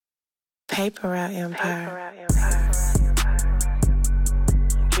Paper Route Empire.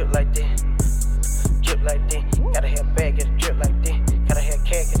 Drip like this, drip like this. Gotta have a bag, get a drip like this. Gotta have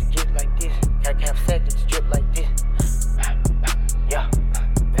cash, get a drip like this. Gotta have sack, get a drip like this. Yeah,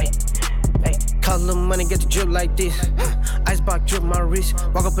 hey. Call a little money, get the drip like this. Icebox drip my wrist.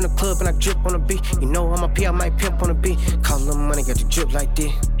 Walk up in the club and I drip on the beat. You know I'm a P, I might pimp on the beat. Call a little money, get the drip like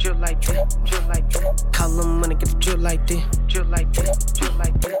this. Drip like this, drip like this. Call a little money, get the drip like this. Drip like this, drip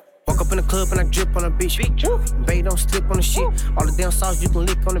like this. Walk up in the club and I drip on the beach. Babe, don't slip on the shit. All the damn sauce you can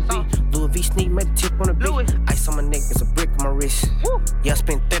lick on the beat. Louis V sneak, made the tip on the beat. Ice on my neck, it's a brick on my wrist. Yeah, I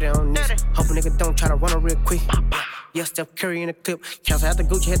spent 30 on this. Hope a nigga don't try to run her real quick. Yeah, Steph Curry in the clip. Cancel out the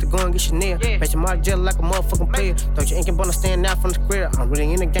Gucci, had to go and get Chanel. Match your mark jelly like a motherfucking player. Thought your ink and bun stand out from the square. I'm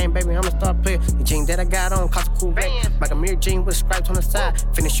really in the game, baby, I'm a star player. The jeans that I got on cost a cool rate. Like a mirror jean with stripes on the side.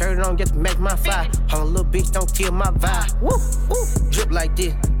 Finish shirt on, get to match my vibe. Hold on, little bitch, don't kill my vibe. Woo. Drip like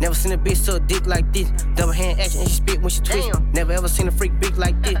this. Never seen a bitch suck dick like this. Double hand action and she spit when she twist. Never ever seen a freak big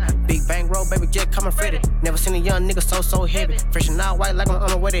like this. Big bang roll, baby, Jack coming Freddy. Never seen a young nigga so heavy. Fresh and all white like I'm on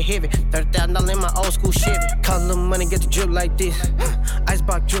the way to heavy. $30,000 in my old school Chevy. Call a little money, get the drip like this.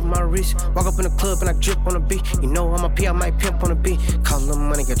 Icebox drip my wrist. Walk up in the club and I drip on the beat. You know I'm a P, I might pimp on the beat. Call a little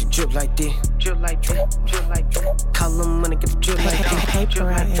money, get the drip like this. Drip like this, drip like this. Call a little money, get the drip like this. Paper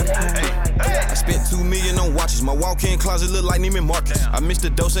Route Empire. I spent $2 million on watches. My walk-in closet look like Neiman Marcus. I missed the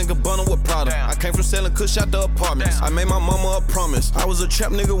Dolph and Gabbana with Prada. I came from selling kush out the apartments. I made my mama a promise. I was a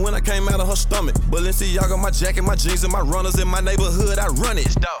trap nigga when I came out of her stomach. Balenciaga, my jacket, my jeans, and my runners in my neighborhood. I run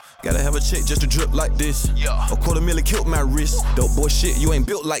it. Gotta have a check just to drip like this. A $250,000 killed my wrist. Dope boy shit, you ain't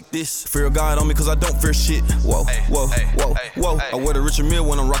built like this. Fear of God on me cause I don't fear shit. Whoa. I wear the Richard Mille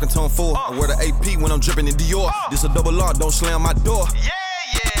when I'm rockin' Tone 4. I wear the AP when I'm drippin' in Dior. This a double R, don't slam my door.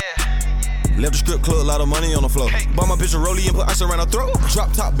 Left the strip club, a lot of money on the floor. Bought my bitch a rollie and put ice around her throat.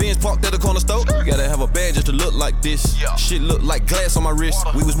 Drop top Benz parked at the corner store. You gotta have a bag just to look like this. Shit look like glass on my wrist.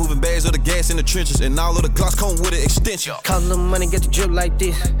 We was moving bags of the gas in the trenches, and all of the gloss come with an extension. Call a little money, get the drip like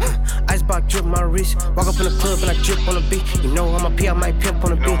this. Icebox drip my wrist. Walk up in the club and I drip on the beat. You know I'm a P, I might pimp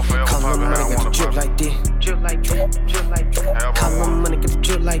on the beat. Call a little money, get the drip like this. Drip like this, drip like this. Call a little money, get the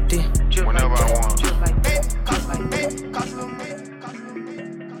drip like this. Whenever I want. Drip like this, cost like this, cost a little money.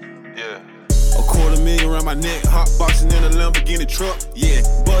 $250,000 around my neck, hot boxing in a Lamborghini truck. Yeah,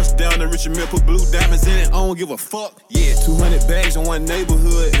 bust down the Richard Mille, put blue diamonds in it. I don't give a fuck. Yeah, 200 bags in one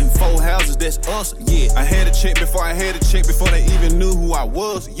neighborhood and 4 houses. That's us. Yeah, I had a check before I had a check before they even knew who I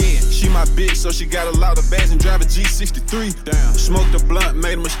was. Yeah, she my bitch, so she got a lot of bags and drive a G63. Damn, smoked a blunt,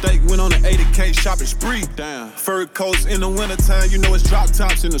 made a mistake, went on an 80K shopping spree. Damn, fur coats in the wintertime, you know it's drop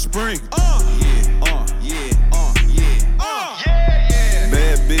tops in the spring.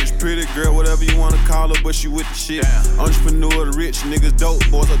 Bad bitch, pretty girl, whatever you wanna call her, but she with the shit. Entrepreneur, the rich niggas, dope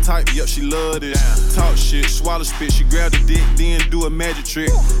boys, her type, yup, she love this. Talk shit, swallow spit, she grab the dick, then do a magic trick.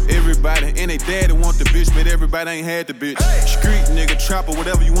 Everybody and they daddy want the bitch, but everybody ain't had the bitch. Street nigga, trapper,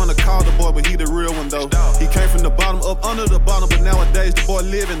 whatever you wanna call the boy, but he the real one though. He came from the bottom up under the bottom, but nowadays the boy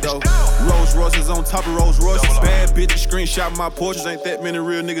living though. Rolls Royces on top of Rolls Royces. Bad bitches screenshot my portraits, ain't that many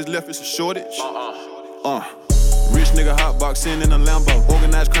real niggas left, it's a shortage. Rich nigga hotboxing in a Lambo.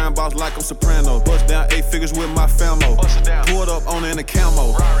 Organized crime boss like I'm Soprano. Bust down 8 figures with my famo. Pulled up on it in a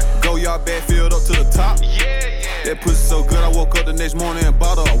camo. Go yard bag filled up to the top. That pussy so good I woke up the next morning and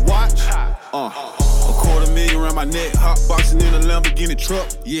bought her a watch. $250,000 around my neck, hot boxing in a Lamborghini truck.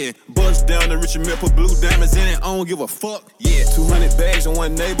 Yeah, bust down the Richard Mille, put blue diamonds in it. I don't give a fuck. Yeah, 200 bags in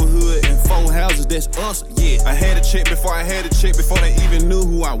one neighborhood and 4 houses. That's us. Yeah, I had a check before I had a check before they even knew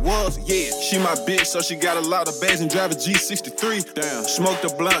who I was. Yeah, she my bitch, so she got a lot of bags and drive a G63. Damn, smoked a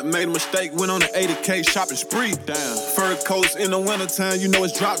blunt, made a mistake, went on an 80K shopping spree. Damn, fur coats in the wintertime, you know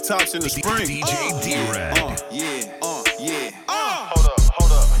it's drop tops in the spring. DJ D-Rag.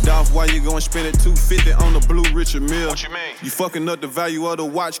 Dolph, why you gon' spend it $250 on the blue Richard Mille? What you mean? You fucking up the value of the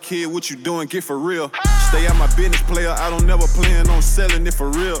watch, kid. What you doing? Get for real. Stay out my business, player. I don't never plan on selling it for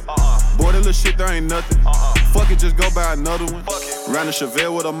real. Boy, that little shit there ain't nothing. Fuck it, just go buy another one. Round the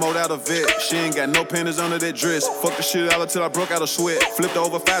Chevelle with a mold out of vet. She ain't got no panties under that dress. Fuck the shit out until I broke out of sweat. Flipped her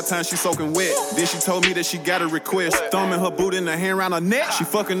over 5 times, she soaking wet. Then she told me that she got a request. Thumbing her boot in the hand around her neck. She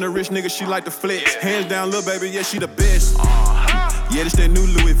fucking the rich nigga, she like to flex. Hands down, little baby, yeah, she the best. Yeah, this that new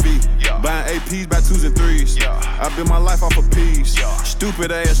Louis V. Buying APs by 2s and 3s. I built my life off of P's.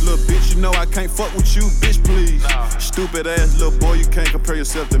 Stupid ass little bitch, you know I can't fuck with you, bitch, please. Stupid ass little boy, you can't compare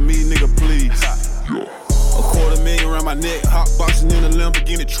yourself to me, nigga, please. $250,000 around my neck, hot boxing in a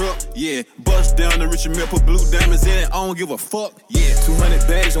Lamborghini truck. Yeah, bust down the Richard Mille, put blue diamonds in it. I don't give a fuck. Yeah, 200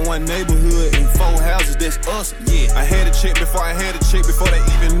 bags in one neighborhood and 4 houses. That's us. Yeah, I had a check before I had a check before they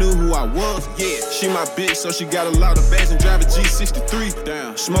even knew who I was. Yeah, she my bitch, so she got a lot of bags and drive a G63.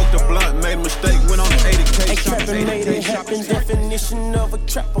 Damn, smoked a blunt, made a mistake, went on the 80K. Hey, trappin' made it happen, definition of a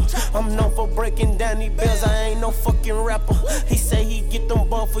trapper. I'm known for breaking down these bills, I ain't no fucking rapper. He say he get them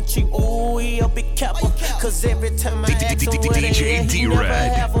buns for cheap, ooh, he a big capper. Cause every time I ask him where they at, he never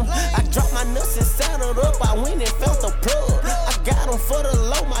have them. I drop my nuts and saddled up, I went and felt the plug. I got them for the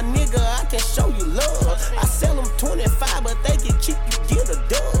low, my nigga, I can show you love. I sell them 25, but they get cheap, you get a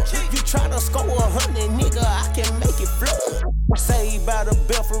dub. You try to score 100, nigga, I can make it flood. Say by the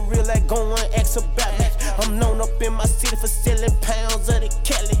bell for real, like going X about me. I'm known up in my city for selling pounds of the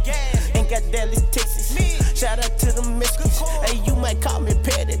Cali. Ain't got Dallas, Texas. Shout out to the Mexicans. Hey, you might call me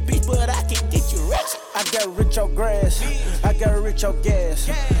petty, bitch, but I can get you rich. I got rich on grass. I got rich on gas.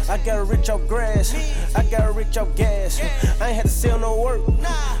 I got rich on grass. I got rich on gas. I ain't had to sell no work.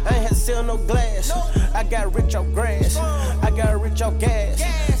 I ain't had to sell no glass. I got rich on grass. I got rich on gas.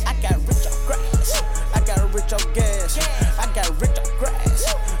 I got rich on grass. I got rich on gas. I got rich on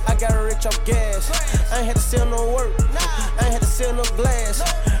grass. I got rich on gas. I ain't had to sell no work. I ain't had to sell no glass.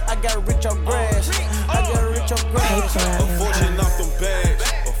 I got rich on grass. I got rich on grass. A fortune off them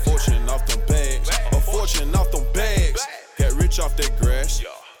bags. A fortune off them bags. A fortune off them bags. Got rich off that grass.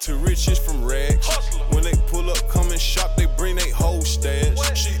 To riches from rags. When they pull up, come and shop, they bring they whole stash.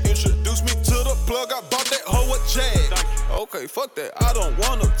 She introduced me to the plug, I bought that hoe a Jag. Okay, fuck that, I don't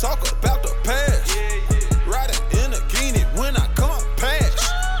wanna talk about the past. Riding in a Guinea when I come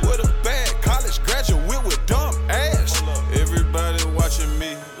past. With a bad college graduate with dumb ass. Everybody watching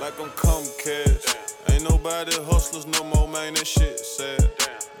me like I'm Comcast. Ain't nobody hustlers no more, man, that shit sad.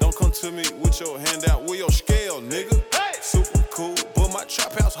 Don't come to me with your hand out with your scale, nigga. Super cool, but my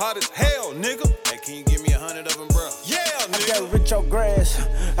trap house hot as hell, nigga. Hey, can you give me 100 of them, bro? Yeah, nigga. I got rich on grass.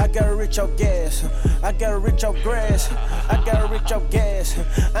 I got rich on gas. I got rich on grass. I got rich on gas.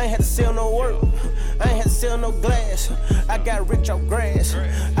 I ain't had to sell no work. I ain't had to sell no glass. I got rich on grass.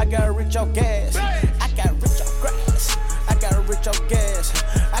 I got rich on gas. I got rich on grass. I got rich on gas.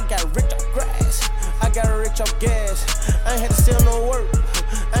 I got rich on grass. I got rich on gas. I ain't had to sell no work.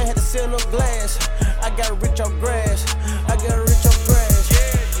 I ain't had to sell no glass. I got rich on grass. I got rich on grass.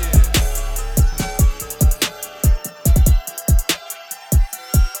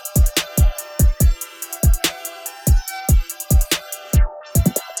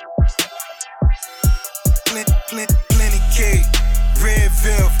 Plenty cake, red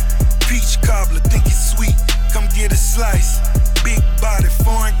velvet, peach cobbler, think it's sweet. Come get a slice. Big body,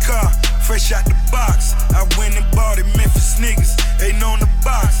 foreign car, fresh out the box. I went and bought it, Memphis niggas ain't on the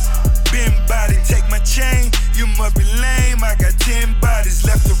box. Been body, take my chain, you must be lame. I got 10 bodies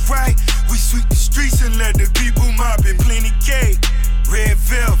left to right. We sweep the streets and let the people mob it. Plenty cake, red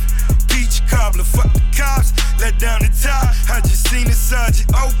velvet, peach cobbler, fuck the cops, let down the top. I just seen the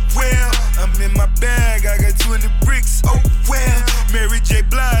sergeant, oh well. I'm in my bag, I got 20 bricks, oh well. Mary J.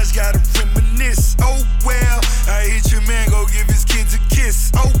 Blige gotta reminisce, oh well. I hit your man, go give his kids a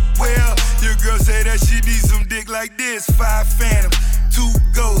kiss, oh well. Your girl say that she needs some dick like this. 5 phantom, 2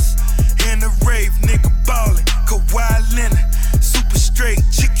 ghosts, and a rave, nigga ballin'. Kawhi Leonard, super straight,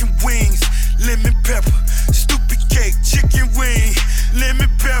 chicken wings, lemon pepper, stupid cake, chicken wing, lemon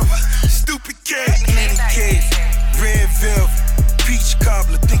pepper, stupid cake, plenty cake, red velvet, peach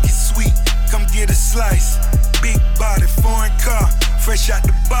cobbler, think it's sweet, come get a slice. Big body, foreign car, fresh out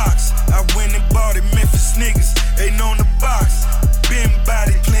the box. I went and bought it, Memphis niggas ain't on the box. Been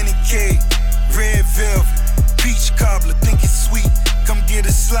body, plenty cake, red velvet, peach cobbler, think it's sweet, come get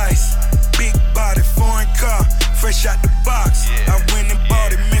a slice. Big body, foreign car, fresh out the box. I went and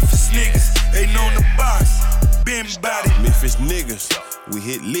bought it, Memphis niggas ain't on the box. Been body, Memphis niggas, we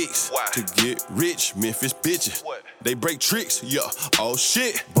hit licks to get rich. Memphis bitches, they break tricks, yeah. Oh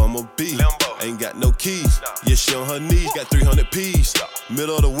shit, Bumblebee, ain't got no keys. Yeah, she on her knees, got 300 P's.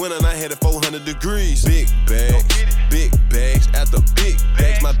 Middle of the winter, and I had it 400 degrees. Big bags, after big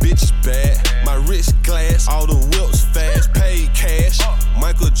bags. My bitch is bad, my wrist class, all the whips fast, paid cash.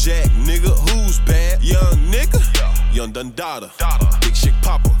 Michael Jack, nigga, who's bad? Young nigga, young Dundada, big shit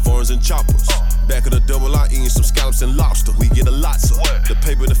popper, foreigns and choppers. Back of the double R, eating some scallops and lobster. We get a lot, so the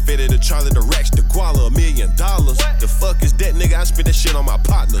paper, the fitted, the Charlie, the racks, the guala, $1 million. The fuck is that, nigga? I spent that shit on my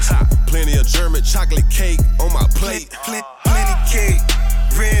partners. Plenty of German chocolate cake on my plate. Plenty cake,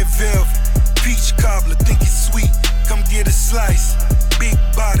 red velvet, peach cobbler, think it's sweet, come get a slice. Big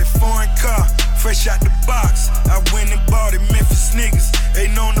body, foreign car, fresh out the box. I went and bought it, Memphis niggas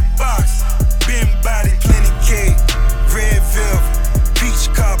ain't on the box. Been body, plenty cake.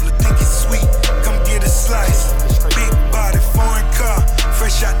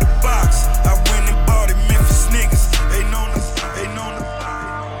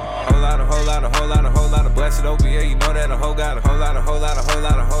 lot of blasted over, yeah, you know that a hoe got a whole lot of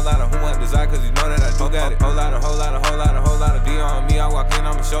who want desire, cause you know that I do got it. Whole lot of D on me, I walk in,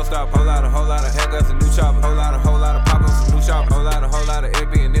 I'm a showstop. Whole lot of handguns, a new chopper. Whole lot of pop-ups, a new shop. Whole lot of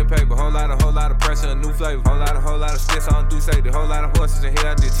FB and then paper. Whole lot of pressure, a new flavor. Whole lot of sticks on do say. The whole lot of horses in here,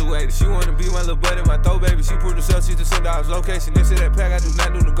 I did 280. She wanna be my little buddy, my throw baby. She proved herself, she just send out location. This is that pack, I do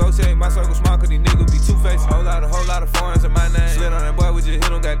not do negotiate. My circle small, cause these niggas be two-faced. Whole lot of foreigns in my name. Slid on that boy, we just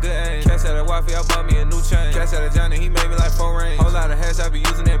hit him, got good aim. Cash out of Wi-Fi, I bought me a new chain. Cash out of Johnny, he made me like 4 range. Whole lot of hash, I be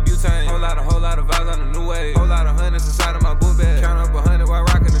using that butane. Whole lot of vibes on the new wave. Whole lot of hundreds inside of my book bag. Count up 100 while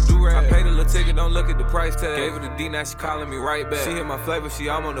rocking the do-rag. I paid a little ticket, don't look at the price tag. Gave her the D, now she calling me right back. She hit my flavor, she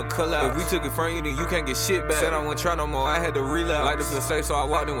I'm on the collab. If we took it from you, then you can't get shit back. Said I wouldn't try no more, I had to relapse. Like to feel safe, so I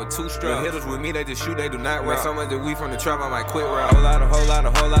walked in with 2 straps. The hitters with me, they just shoot, they do not rap. So much that we from the trap, I might quit rap. Whole lot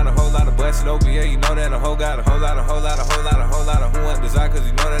of blasted over, yeah, you know that a hoe got a whole lot of who want desire, cause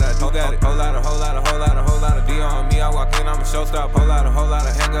you know that I do got it. Whole lot of D on me, I walk in, I'm a showstop. Whole lot of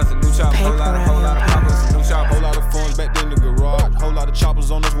handguns, a new chop. Whole lot of pop-ups, a new shop. Whole lot of phones back in the garage. Whole lot of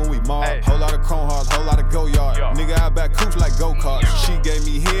choppers on us when we mob. Whole lot of chrome hearts, whole lot of go yard. Nigga, I back coops like go-karts. She gave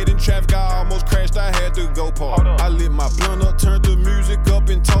me head in traffic, I almost crashed, I had to go park. I lit my blunt up, turned the music up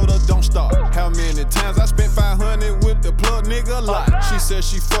and told her don't stop. How many times I spent 500 with the plug, nigga, a lot. She said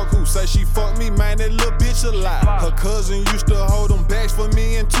she fuck who? Say she fuck me, man, that little bitch a lie. Her cousin used to hold them bags for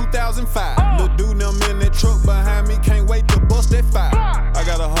me in 2005. Lil' dude them in that truck behind me, can't wait to bust that 5. I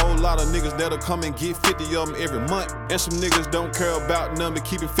got a whole lot of niggas that'll come and get 50 of them every month. And some niggas don't care about none but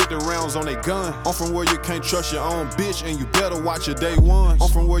keeping 50 rounds on their gun. I'm from where you can't trust your own bitch and you better watch your day one. I'm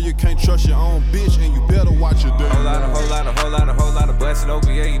from where you can't trust your own bitch and you better watch your day one. Whole lot of blasted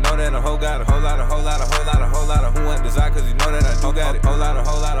over, yeah, you know that a hoe got a whole lot of who want desire, cause you know that I do got it. Whole lot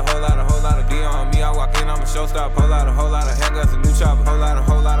of D on me, I walk in, I'm a showstop. Whole lot of handguns, a new chopper. Whole lot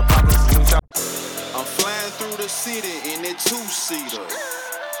of pop-ups, a new chopper. I'm flying through the city in that 2-seater.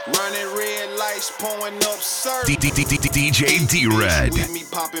 Running red lights, pouring up surf. DJ D-Red. With me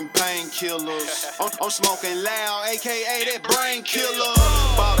popping painkillers. I'm smoking loud, aka that brain killer.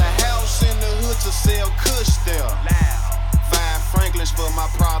 Bought a house in the hood to sell kush there. 5 Franklins for my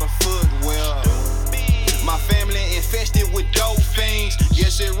Prada footwear. My family infested with dope fiends.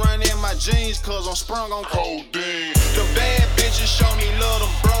 Yes, it run in my jeans, cause I'm sprung on codeine. The bad bitches show me love,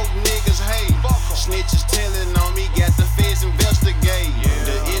 them broke niggas hate. Snitches telling on me, got the feds investigate.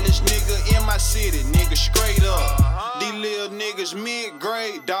 The illest nigga in my city, nigga straight up. These little niggas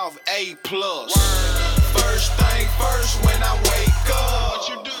mid-grade, Dolph A+. First thing first, when I wake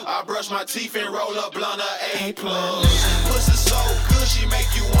up, I brush my teeth and roll up blunt of A+. Pussy so good, she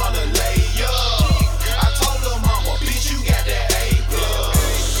make you wanna lay up. I told her mama, bitch, you got that A+.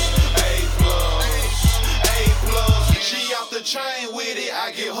 She off the chain with it,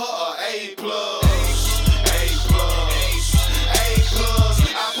 I give her a A+.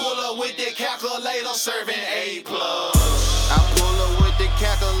 I pull her with the calculator, serving A+. I pull her with the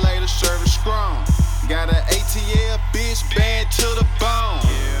calculator, serving strong. Got an ATL, bitch, bad to the bone.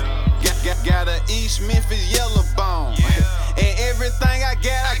 Got a East Memphis yellow bone. And everything I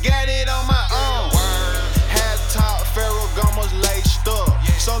got it on my own. Hat top, Ferragamo's laced up.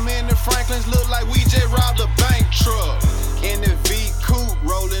 So many Franklins look like we just robbed a bank truck. In the V coupe,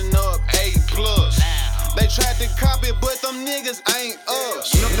 rolling up A+. They tried to copy, but them niggas ain't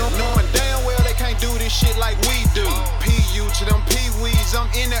us. Knowing damn well they can't do this shit like we do. PU to them Pee-wees, I'm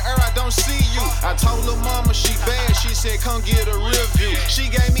in the air, I don't see you. I told her mama she bad, she said come get a review. She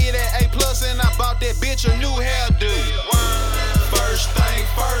gave me that A+ and I bought that bitch a new hairdo. First thing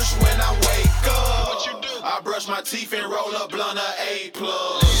first, when I wake up, I brush my teeth and roll up blunt of A+.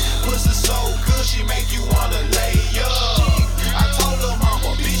 Pussy so good, she make you wanna lay up. I told her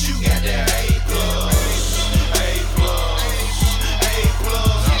mama, bitch, you got that A+.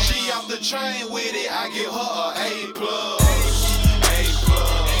 She off the chain with it, I give her a A+.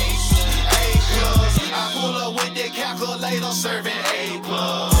 I pull her with that calculator, serving A+.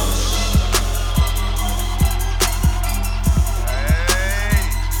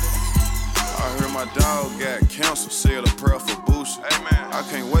 I heard my dog got cancer, said a prayer for Boosie. Hey man, I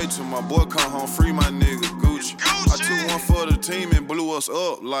can't wait till my boy come home, free my nigga Gucci. I took one for the team and blew us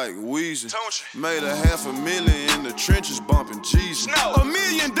up like Weezy. Made $500,000 in the trenches bumping Jesus. $1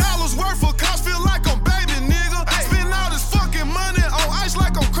 million worth of cops, feel like I'm baby nigga. Spend all this fucking money on ice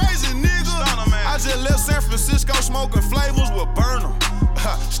like I'm crazy nigga. I just left San Francisco smoking flavors with Burner.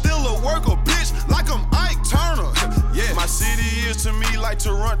 Still a worker, bitch, like I'm Ike Turner. Yeah, my city is to me like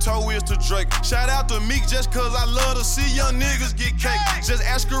Toronto is to Drake. Shout out to Meek just cause I love to see young niggas get cake. Just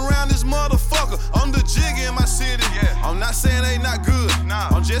ask around this motherfucker, I'm the jig in my city. I'm not saying they not good,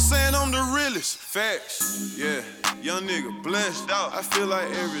 I'm just saying I'm the realest. Facts, yeah, young nigga blessed. I feel like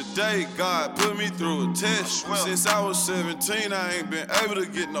every day God put me through a test. Since I was 17, I ain't been able to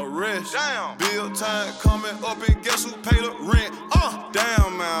get no rest. Bill time coming up and guess who paid the rent?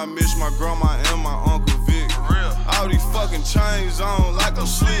 Damn man, I miss my grandma and my Uncle Vic. All these fucking chains on like a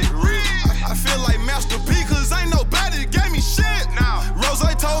slick Rick. I feel like Master P cause ain't nobody gave me shit. Rose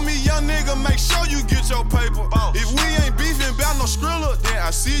told me, young nigga, make sure you get your paper. If we ain't beefing about no Skrilla, then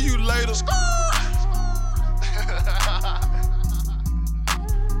I see you later.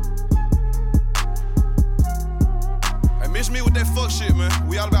 Hey, miss me with that fuck shit, man.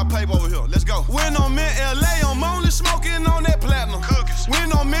 We all about paper over here. Let's go. When I'm in LA, I'm only smoking on that platinum. Cookies.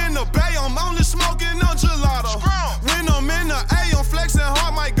 When I'm in the Bay, I'm only smoking on gelato. When I'm in the A, I'm flexing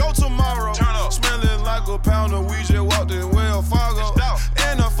hard, might go tomorrow. Turn up. Smelling like a pound of weed, just walked in Wells Fargo.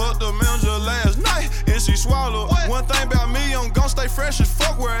 And I fucked the manager last night, and she swallowed. One thing about me, I'm gon' stay fresh as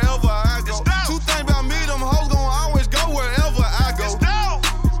fuck wherever I go. Two things about me, them hoes gon' always go wherever I go.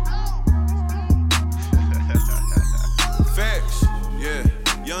 Facts, yeah,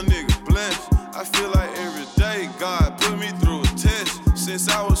 young nigga blessed. I feel like every day God put me through a test. Since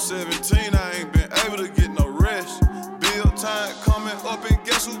I was 17, I ain't been able to get no rest. Bill time coming up and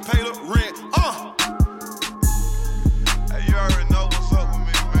guess who paid the rent? Hey, you already know what's up with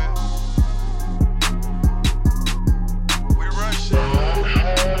me, man. We run shit.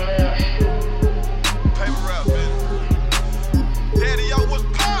 Paper route, man. Daddy, yo, what's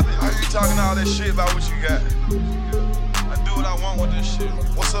poppin'? Are you talking all that shit about what you got? I do what I want with this shit.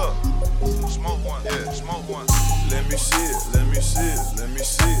 What's up? Smoke one, yeah, smoke one. Let me see it, let me see it, let me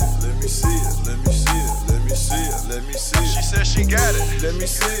see it, let me see it, let me see it, let me see it, let me see it. She said she got it. Let me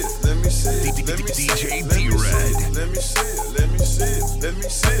see it, let me see it, let me see it, let me see it, let me see it, let me see it, let me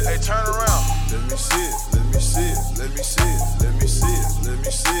see it. Hey, turn around. Let me see it, let me see it, let me see it, let me see it, let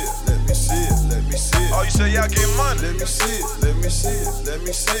me see it, let me see it, let me see it. Oh, you say y'all get money? Let me see it, let me see it, let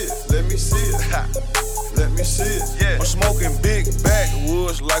me see it, let me see it. Let me see it. Yeah. I'm smoking big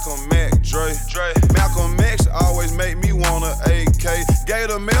backwoods like a Mac Dre. Malcolm X always make me want a AK. Gave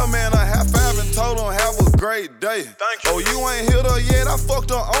the mailman a high five and told him have a great day. Thank you. Oh, you ain't hit her yet? I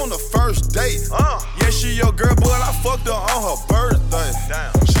fucked her on the first date. Yeah, she your girl, but I fucked her on her birthday.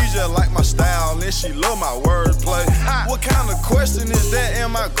 Damn. She just like my style and she love my wordplay. What kind of question is that?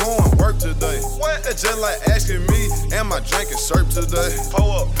 Am I going work today? What? That's just like asking me, am I drinking syrup today?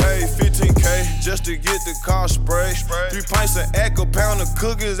 Pull up, pay 15K just to get the car sprayed. 3 pints of a pound of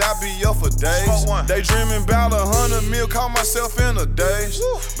cookies, I be up for days. They dreaming about 100 mil, call myself in a daze.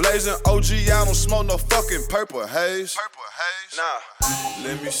 Blazing OG, I don't smoke no fucking purple haze. Nah.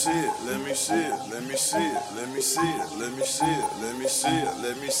 Let me see it, let me see it, let me see it, let me see it, let me see it, let me see it,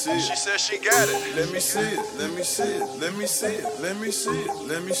 let me see it. She said she got it. Let me see it, let me see it, let me see it, let me see it,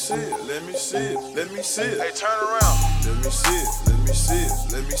 let me see it, let me see it, let me see it. Hey, turn around. Let me see it, let me see it,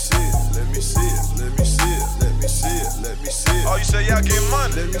 let me see it, let me see it, let me see it, let me see it, let me see it. Oh, you say y'all get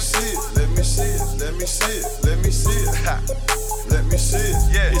money? Let me see it, let me see it, let me see it, let me see it. Let me see it.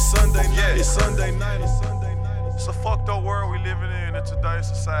 Yeah, it's Sunday night. It's Sunday night. It's Sunday night. It's a fucked up world we living in today's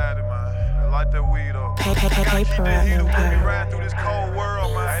society, man. They light that weed up. Paper route empire. We ride through this cold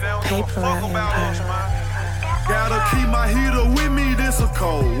world, man. They don't give a Paper fuck route about us, empire. man. Gotta keep my heater with me. This a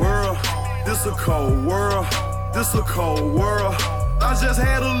cold world. This a cold world. This a cold world. I just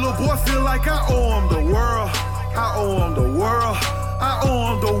had a little boy feel like I owe him the world. I owe him the world. I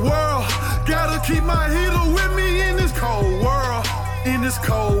owe him the world. Gotta keep my heater with me in this cold world. In this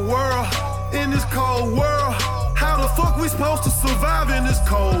cold world. In this cold world. How the fuck we supposed to survive in this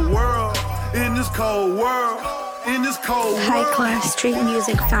cold world? In this cold world. In this cold world. High class street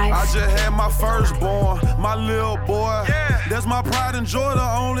music 5. I just had my firstborn, my little boy. That's my pride and joy, the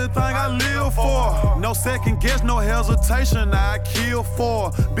only thing I live for. No second guess, no hesitation, I kill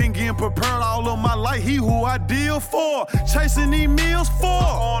for. Been getting prepared all of my life, he who I deal for. Chasing these meals for.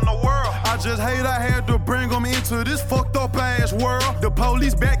 On the world. I just hate I had to bring them into this fucked up ass world. The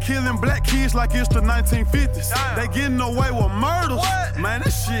police back killing black kids like it's the 1950s. Damn. They getting away with murders. What? Man,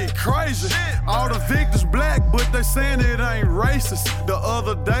 that shit crazy. All the victims black, but they saying it ain't racist. The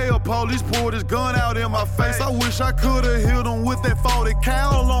other day a police pulled his gun out in my face. I wish I could've hit him with that 40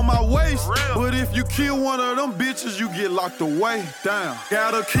 cal on my waist. But if you kill one of them bitches, you get locked away. Damn.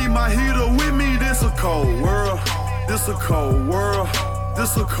 Gotta keep my heater with me. This a cold world. This a cold world.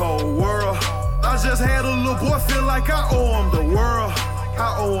 This a cold world. I just had a little boy feel like I owe him the world.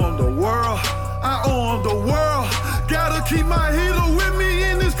 I owe him the world. I owe him the world. Gotta Gotta keep my heater with me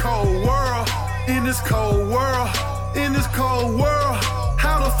in this cold world. In this cold world. In this cold world.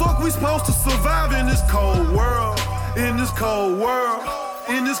 How the fuck we supposed to survive in this cold world? In this cold world.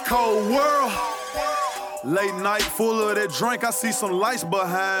 In this cold world. Late night full of that drink, I see some lights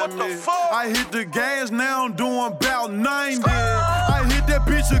behind me. I hit the gas, now I'm doing about 90. I hit that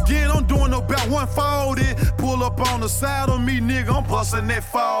bitch again, I'm doing about 140. Pull up on the side of me, nigga, I'm busting that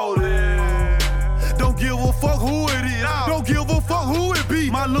 40. Don't give a fuck who it is. Don't give a fuck who it be.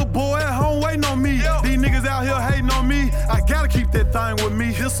 My little boy at home waiting on me. These niggas out here hating on me. I gotta keep that thing with me.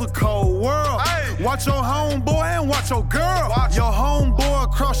 It's a cold world. Watch your homeboy and watch your girl. Your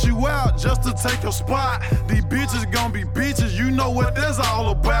homeboy cross you out just to take your spot. These bitches gonna be bitches. You know what that's all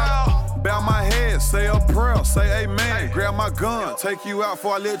about. Bow my head, say a prayer, say amen. Grab my gun, take you out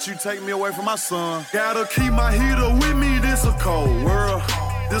before I let you take me away from my son. Gotta keep my heater with me. This a cold world.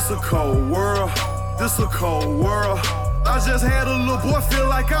 This a cold world. This a cold world. I just had a little boy feel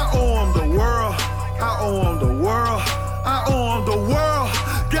like I owe him the world. I owe him the world. I owe him the world.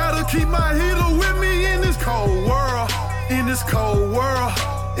 Gotta keep my heater with me in this cold world. In this cold world.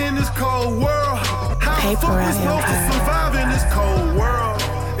 In this cold world. How the fuck we supposed to survive in this cold world?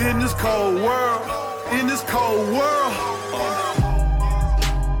 In this cold world. In this cold world.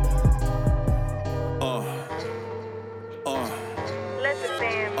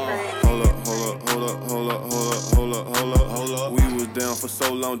 Hold up. We was down for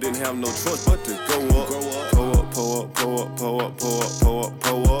so long, didn't have no choice but to go up. Pull up.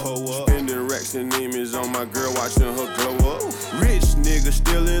 Spending racks and image on my girl, watching her glow up. Rich nigga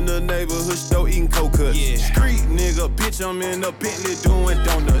still in the neighborhood store eating coconuts. Street nigga, bitch, I'm in a Bentley doing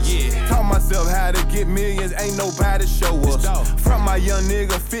donuts. Taught myself how to get millions, ain't nobody show us. From my young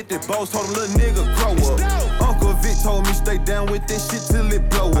nigga, 50 boss, told him little nigga grow up. Uncle Vic told me stay down with this shit till it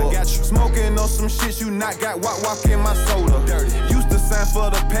blow up. Smoking on some shit you not got, walk in my soda. Dirty. Used to sign for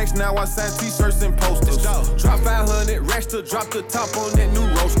the packs, now I sign t-shirts and posters. Drop 500 racks to drop the top on that new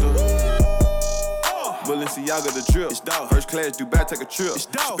roaster. Balenciaga the drip. First class Dubai, take a trip.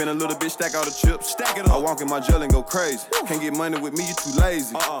 Spend a little bit, stack all the chips. Stack it up. I walk in my jail and go crazy. Can't get money with me, you too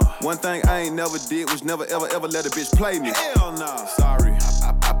lazy. One thing I ain't never did was never ever let a bitch play me. Hell nah. Sorry.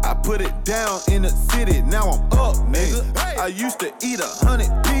 I put it down in the city, now I'm up, nigga. I used to eat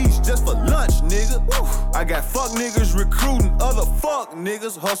 100 P's just for lunch, nigga. I got fuck niggas recruiting other fuck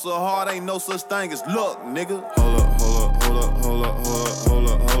niggas. Hustle hard, ain't no such thing as luck, nigga. Hold up.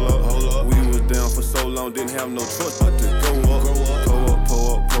 We was down for so long, didn't have no choice but to go up.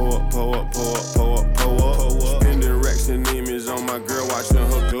 Pull up. Spending racks and image on my girl, watching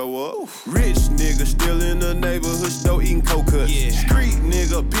her glow up. Rich nigga still in the neighborhood store eating coconuts. Street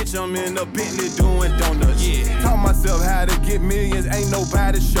nigga, bitch, I'm in a Bentley doing donuts. Taught myself how to get millions, ain't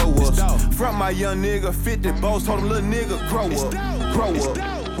nobody show us. From my young nigga, 50 boss, told him little nigga grow up. Grow up.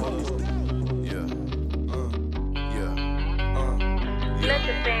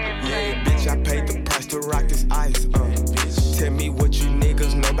 Yeah, bitch, I paid the price to rock this ice. Tell me what you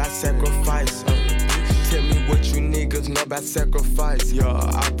niggas know about sacrifice. Tell me what you niggas know about sacrifice. Yeah,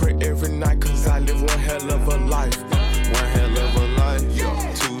 I pray every night cause I live one hell of a life. One hell of a life.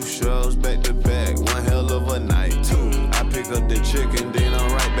 Yeah. 2 shows back to back, one hell of a night. I pick up the chicken, then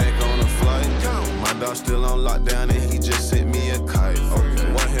I'm right back on the flight. My dog still on lockdown and he just sent me a kite.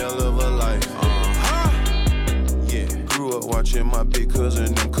 Okay. One hell of a life. Grew up watching my big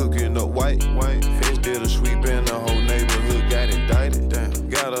cousin them cooking up white. Feds did a sweep and the whole neighborhood got indicted. Damn.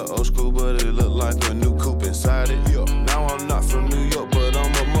 Got a old school, but it look like a new coupe inside it. Now I'm not from New York, but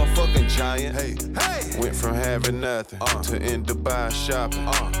I'm a motherfucking giant. Hey. Went from having nothing to in Dubai shopping.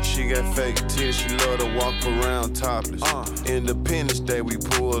 She got fake tears, she love to walk around topless. Independence Day, we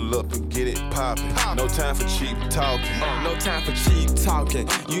pull up and get it poppin'. No time for cheap talking. No time for cheap talking.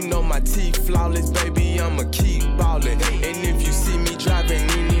 You know my teeth flawless, baby, I'ma keep ballin'. And if you see me driving,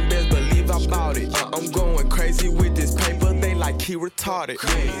 any best believe I bought it. I'm going crazy with this paper, they like he retarded.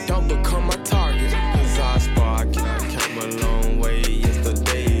 Don't become my target, cause I spark it. Came a long way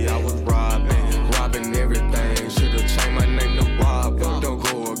yesterday, I was robbing everything. Should've changed my name to Rob, but don't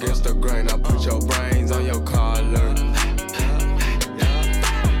go against the grain. I put your brains on your collar.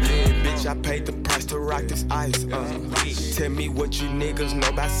 Yeah, bitch, I paid the price to rock this ice. Tell me what you niggas know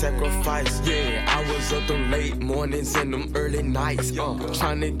about sacrifice. Yeah, I was up them late mornings and them early nights.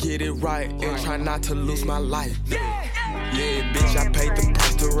 Trying to get it right and try not to lose my life. Yeah, bitch, I paid the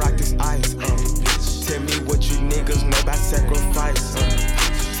price to rock this ice. Tell me what you niggas know about sacrifice.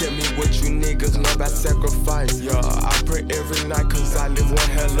 Tell me what you niggas know about sacrifice. Yeah, I pray every night cause I live one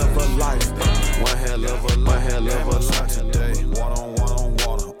hell of a life. One hell of a life today. Water on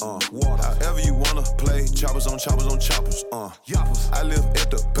water. However you wanna play, choppers choppers on choppers on choppers, I live at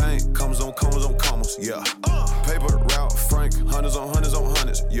the bank, commas on commas on commas, yeah. Paper route, Frank, hundreds on hundreds on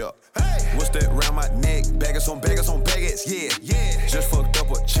hundreds, yeah. What's that round my neck? Baggers on baggers on baggers, yeah. Just fucked up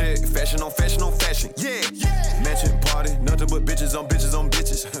a check, fashion on fashion on fashion, yeah. Mansion party, nothing but bitches on bitches on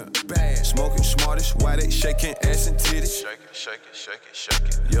bitches. Bad. Smoking smartest, why they shaking ass and titties? Shake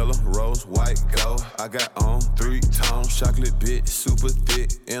it. Yellow, rose, white, gold. I got on 3 tones, chocolate bit, super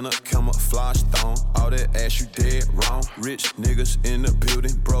thick, in a camouflage thong. All that ass you dead wrong. Rich niggas in the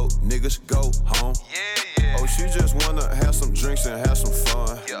building, broke niggas go home. Yeah. Oh, she just wanna have some drinks and have some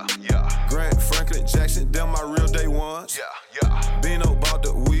fun. Yeah. Grant, Franklin, Jackson, them my real day ones. Yeah. Bino bought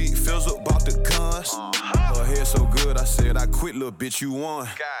the weed, Fizzle bought the guns. Her hair so good, I said I quit, little bitch, you won.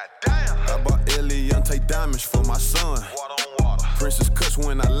 God damn. I bought Eliante diamonds for my son. Water on water. Princess cuts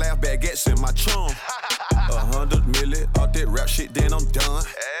when I laugh, baguettes in my chum. 100 million, all that rap shit, then I'm done.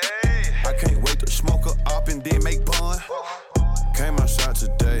 Hey. I can't wait to smoke her up and then make bun. Came outside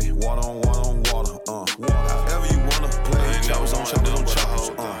today, water on water on water, However you wanna play, choppers on choppers on choppers,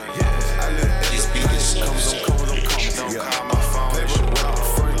 I live at the beach, commas on commas on commas, yeah. Paper route,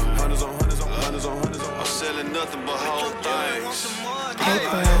 Frank, hundreds on hundreds on hundreds on hundreds on. I'm selling nothing but whole things.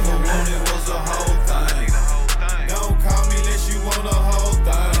 Paper want it was a whole thing. Don't call me unless you want a whole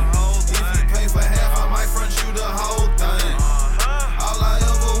thing. If you pay for half, I might front you the whole thing. All I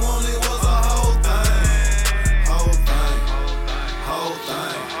ever wanted was a whole thing. Whole thing. Whole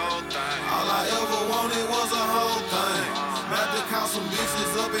thing. All I ever wanted was a whole thing. About to count some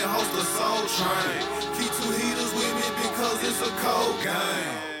bitches up and host a soul train. Keep 2 heaters with me because it's a cold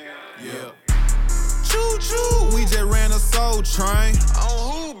game. Yeah. Choo-choo, we just ran a soul train.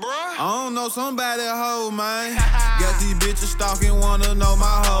 On who, bruh? I don't know, somebody hold, man. Got these bitches stalking, wanna know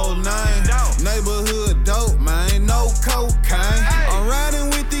my whole name. Neighborhood dope, man, no cocaine. I'm riding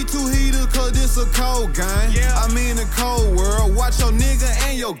with these 2 heaters cause this a cold game. I'm in a cold world, watch your nigga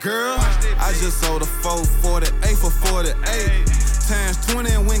and your girl. I just sold a 448 for 48. Times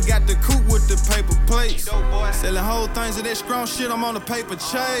 20 and went got the coupe with the paper plates. Selling whole things of that strong shit, I'm on the paper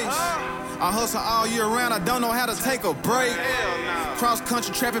chase. I hustle all year round, I don't know how to take a break. Cross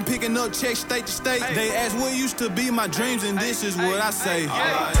country trapping, picking up checks state to state. They ask what used to be my dreams, and this is what I say. All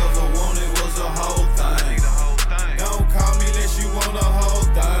I ever wanted was a whole thing. Don't call me unless you want a whole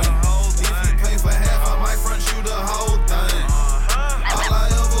thing. If you pay for half, I might front you the whole thing. All I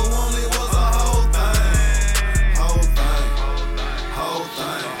ever wanted was a whole thing. Whole thing. Whole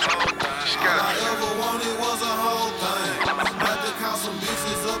thing. All I ever wanted was a whole thing. About to count some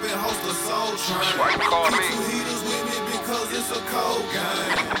bitches up and host a soul train. That's why you call me. Keep 2 heaters with me because it's a cold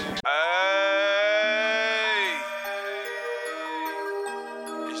game. Hey.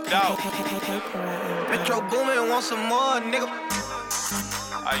 It's Dolph. Metro Boomin want some more, nigga.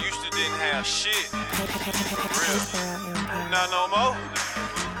 I used to didn't have shit. Real. Not no more.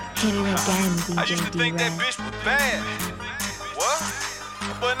 Hit it again, DJ I used to think that D-Ray. bitch was bad. What?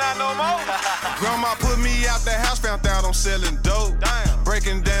 But not no more. Grandma put me out the house, found out I'm selling dope. Damn.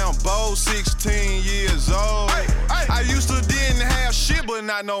 Breaking down bowls, 16 years old. Hey. I used to didn't have shit, but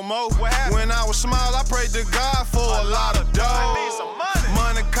not no more. What happened? When I was small, I prayed to God for a lot of dough. I need some money.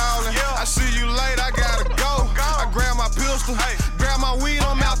 Money calling, Yeah. I see you late, I gotta go. I grab my pistol, Hey. grab my weed,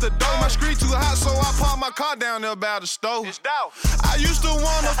 I'm out the door. My street too hot, so I park my car down there by the stove. It's Dolph. I used to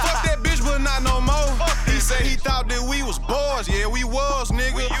wanna fuck that bitch, but not no more. Fuck He that said he bitch. thought that we was boys, yeah, we was,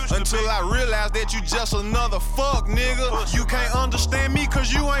 nigga. We used to Until be. I realized that you just another fuck, nigga. Pussy, You can't understand me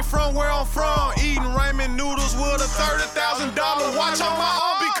cause you ain't from where I'm from. Eating ramen noodles with a $30,000 watch on my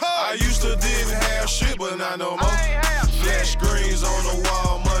arm because I used to didn't have shit, but not no more. I ain't have Flat shit. screens on the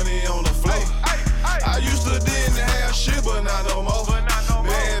wall, money on the floor. I used to didn't have shit, but not no more. But not no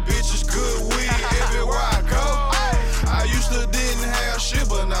more. Bad bitches, good weed everywhere I go. I used to didn't have shit,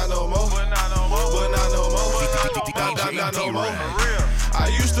 but not no more. But not no more. But not no more. Not no more. I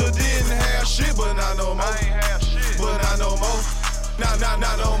used to didn't have shit, but not no more. I ain't have shit. But not no more. Not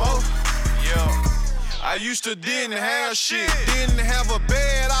no more. Yeah. I used to didn't have shit, didn't have a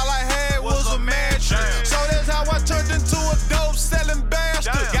bed, all I had was a mattress. Damn. So that's how I turned into a dope selling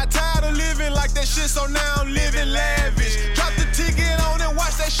bastard. Damn. Got tired of living like that shit, so now I'm living lavish. Yeah. Drop the ticket on and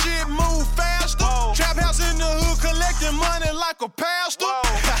watch that shit move faster. Whoa. Trap house in the hood collecting money like a pastor.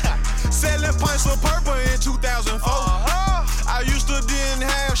 Whoa. Selling pints of purple in 2004. I used to didn't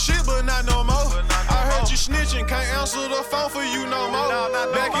have shit, but not no more. But not no I heard more. you snitching, can't answer the phone for you no more. No,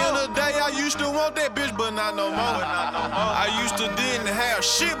 not no Back in more. the day, I used to want that bitch, but not no more. I used to didn't have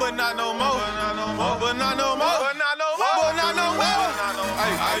shit, but not no more. But not no more. But not no more. But not no more. But not no more. But not no more.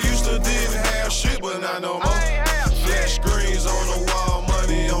 Ay, I used to didn't have shit, but not no more. I ain't have Flat shit. screens on the wall,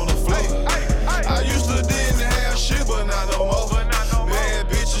 money on the floor. I used to didn't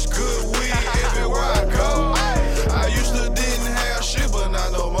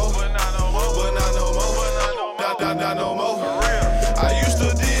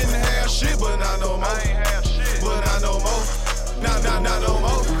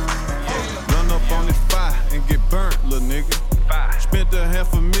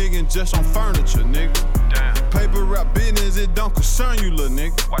 $500,000 just on furniture, nigga. Damn. Paper route business, it don't concern you, little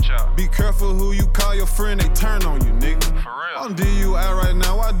nigga. Watch out. Be careful who you call your friend, they turn on you, nigga. For real. I'm DUI right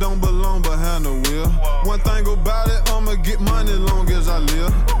now, I don't belong behind the wheel. Whoa. One thing about it, I'ma get money long as I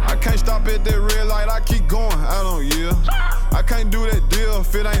live. I can't stop at that red light, I keep going, I don't yield. I can't do that deal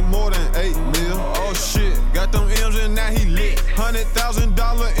if it ain't more than 8 mil. Oh shit, got them M's and now he lit.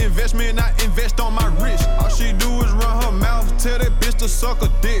 $100,000 investment, I invest on my wrist. All she do is run her mouth, tell that bitch to suck a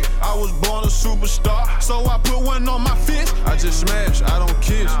dick. I was born a superstar, so I put one on my fist. I just smash, I don't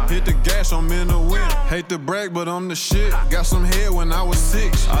kiss. Hit the gas, I'm in the wind. Hate to brag, but I'm the shit. Got some head when I was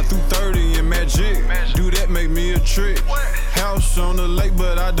 6. I threw 30 in magic. Do that make me a trick. House on the lake,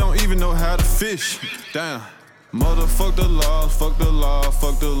 but I don't even know how to fish. Damn. Motherfuck the law, fuck the law,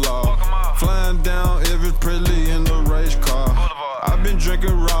 fuck the law. Flying down every Presley in the race car. I've been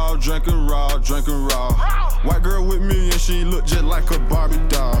drinking raw, drinking raw, drinking raw. White girl with me and she look just like a Barbie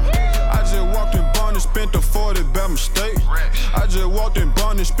doll. I just walked in Bond and spent the 40 by mistake. I just walked in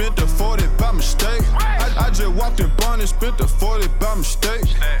Bond and spent the 40 by mistake. I just walked in Bond and spent the 40 by mistake.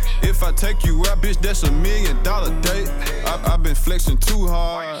 If I take you out, bitch, that's $1 million date. I've been flexing too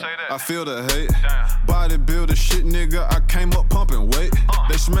hard. I feel the hate. Bodybuilder shit, nigga, I came up pumping weight.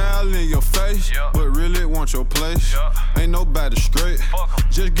 They smile in your face, but really want your place. Ain't nobody straight,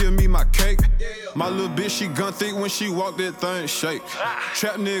 just give me my cake. My little bitch, she gun thick when she walk, that thing shake.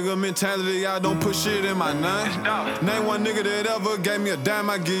 Trap nigga mentality, I don't put shit in my name. Name one nigga that ever gave me a dime,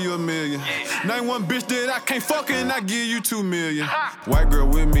 I give you $1 million. Name one bitch that I can't fuck and I give you $2 million. White girl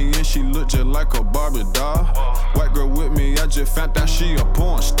with me and she look just like a Barbie doll. White girl with me, I just found out she a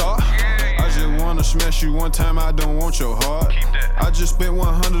porn star. I just wanna smash you one time, I don't want your heart. I just spent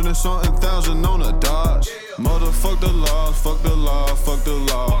 100 and something thousand on a Dodge. Motherfuck the law, fuck the law, fuck the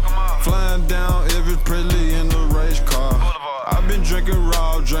law. Flying down every Presley in the race car. I've been drinking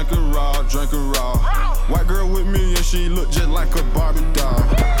raw, drinking raw, drinking raw. White girl with me and she look just like a Barbie doll.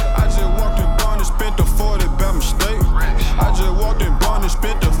 I just walked in Bond and spent the 40 by mistake. I just walked in Bond and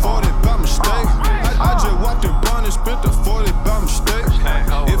spent the 40 by mistake. I just walked in Bond and spent the 40 by mistake.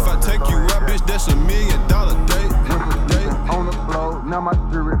 If I take you out, bitch, that's $1 million date. On the floor, now my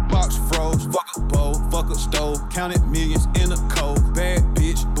jewelry box froze. Fuck a bowl, fuck a stove. Counted millions in a cold. Bad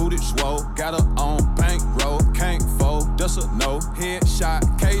bitch, booted swole. Got her on bankroll, can't fold. That's a no.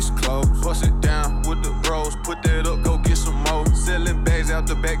 Headshot, case closed. Bust it down with the bros. Put that up, go get some more. Selling bags out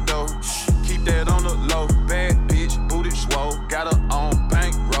the back door. Shh, keep that on the low. Bad bitch, booted swole. Got her on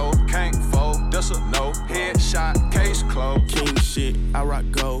bankroll, can't fold. That's a no. Headshot, case closed. King shit, I rock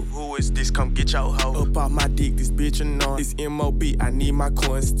gold. Who is this? Come get your hoe. Up off my dick, this bitch annoying. It's MOB, I need my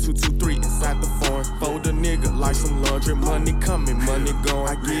coins. 223 inside the foreign. Fold a nigga like some laundry. Money coming, money going.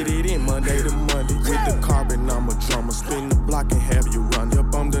 I get it in Monday to Monday. With the carbon, I'm a drummer. Spin the block and have you run.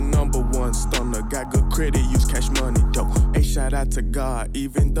 Yup, I'm the #1 stunner. Got good credit, use cash money, dope. Hey, shout out to God,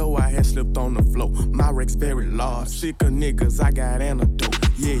 even though I had slipped on the floor. My wreck's very large. Sick of niggas, I got antidote.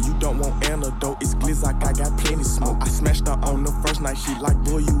 Yeah, you don't want antidote. It's Glizzock, I got plenty smoke. I smashed her on the first night. She like,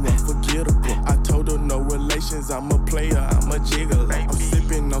 boy, you unforgettable. I told her no relations. I'm a player, I'm a gigolo. I'm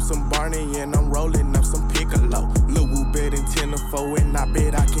sipping on some Barney and I'm rolling up some Piccolo. Lil' Woo betting 10-4 and I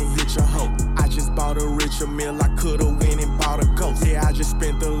bet I can hit your hoe. I just bought a richer meal. I coulda went and bought a ghost. Yeah, I just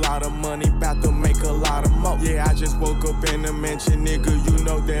spent a lot of money, bout to make a lot of more. Yeah, I just woke up in the mansion, nigga. You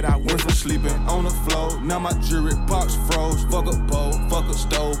know that I went from sleeping on the floor. Now my jewelry box froze. Fuck a bowl, fuck a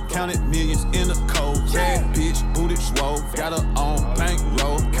stove. Counted millions in a cold. Bad bitch, booted swole. Got her on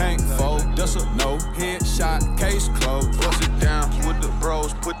bankroll, can't fold. That's a no. Headshot, case closed. Bust it down with the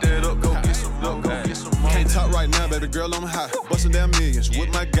bros. Put that up, go get some look, go get some more. Can't talk right now, baby girl, I'm high. Bustin' down millions with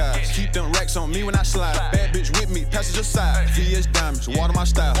my guys. Keep them racks on me when I slide. Bad bitch with me, passenger side. VS diamonds, water my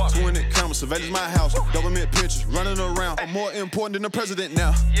style. 20 cameras, surveillance my house. Government pictures running around. I'm more important than the president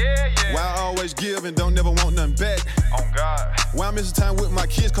now. Why I always give and don't never want nothing back. Oh God. Why I'm missing time with my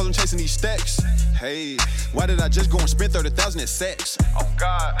kids cause I'm chasing these stacks. Hey, why did I just go and spend 30,000 at sex? Oh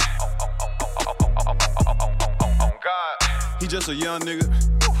God. Oh God. He just a young nigga.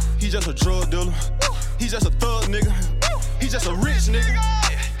 He just a drug dealer. He just a thug nigga. He just a rich nigga.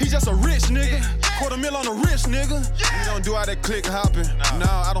 He just a rich nigga. $250,000 on a rich nigga. We don't do all that click hopping.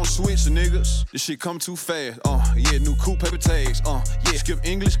 Nah, I don't switch the niggas. This shit come too fast. Yeah, new coupe paper tags. Yeah, skip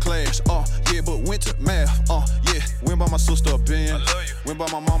English class. Yeah, but went to math. Yeah, went by my sister a Benz. Went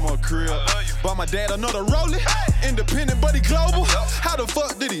by my mama a crib. Bought my dad another Rollie. Independent, but he global. How the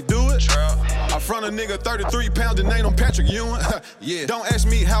fuck did he do it? I front a nigga 33 pounds and ain't on Patrick Ewing. Yeah, don't ask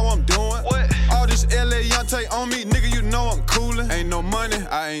me how I'm doing. All this LA Yante on me, nigga, you know I'm coolin'. Ain't no money,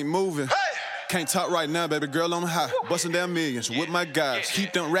 I ain't moving. Can't talk right now, baby girl, I'm high. Bustin' down millions with my guys.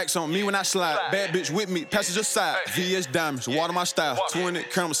 Keep them racks on me when I slide. Bad bitch with me, passenger side. VS diamonds, water my style. 20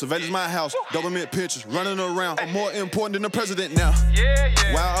 cameras, surveillance my house. Government pictures, running around. I'm more important than the president now.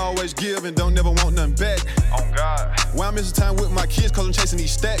 Why I always give and don't never want nothing back. On God. Why I'm missing time with my kids cause I'm chasing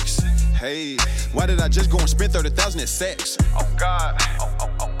these stacks. Hey, why did I just go and spend 30,000 at sex? On God. On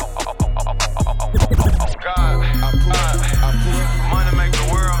God. I put Money make the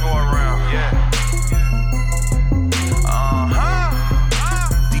world go around. Yeah.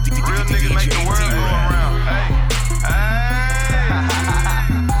 Real niggas make the world go around. Hey.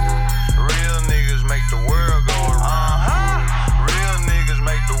 Real niggas make the world go around. Real niggas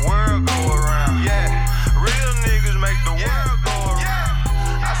make the world go around. Yeah. Real niggas make the world go around.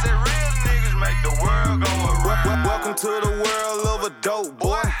 I said real niggas make the world go around. Welcome to the world of a dope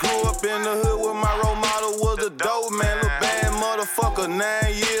boy. Grew up in the hood where my role model was a dope man. Little bad motherfucker,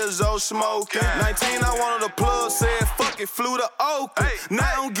 9 years old smoking. 19, I wanted a plug, said fuck it, flew to Oakland. Now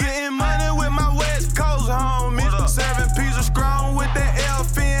I'm getting money with my West Coast homies. 7 pieces strong with that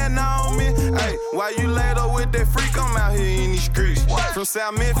LFN on me. Hey, why you later with that freak? I'm out here in these streets. From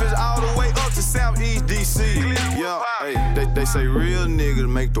South Memphis all the way up to Southeast DC. Yeah, hey, they say real niggas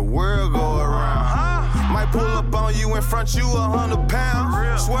make the world go around. Might pull up on you and front you 100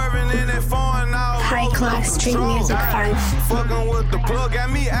 pounds. Swerving in that foreign all High class street music 5. Fucking with the plug got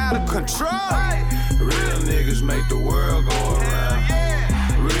me out of control. Real niggas make the world go around.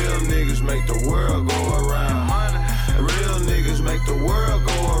 Real niggas make the world go around. Real niggas make the world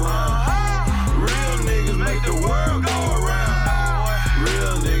go around. Real niggas make the world go around.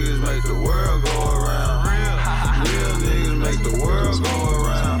 Real niggas make the world go around. Real niggas make the world go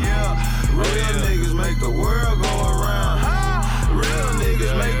around. Real niggas make the world go around. Real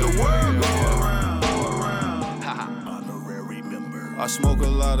niggas make the world go around. Honorary member. I smoke a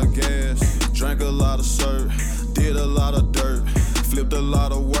lot of gas, drank a lot of syrup, did a lot of dirt, flipped a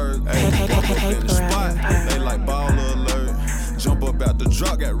lot of work. Ay, walk up in the spot, they like baller alert. Jump up out the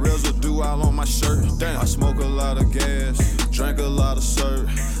truck, got residue all on my shirt. Damn, I smoke a lot of gas, drank a lot of syrup,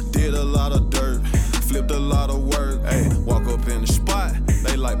 did a lot of dirt, flipped a lot of work. Ay, walk up in the spot,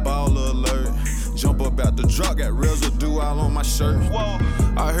 they like baller alert. Jump up out the truck, got residue all on my shirt. Whoa.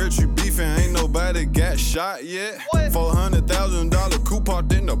 I heard you beefing, ain't nobody got shot yet. What? $400,000 coupe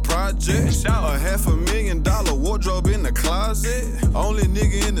parked in the project. $500,000 wardrobe in the closet. Only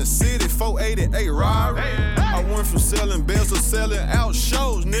nigga in the city, 488 Rari. I went from selling bells to selling out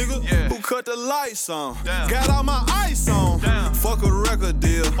shows, nigga. Yeah. Who cut the lights on? Damn. Got all my ice on. Damn. Fuck a record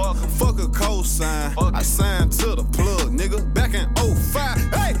deal, fuck a cosign. I signed to the plug, nigga, back in 05.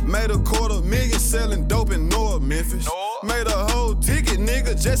 Hey, made $250,000 selling dope in North Memphis. Made a whole ticket,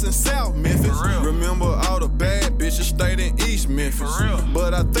 nigga, just in South Memphis. Remember all the bad bitches stayed in East Memphis.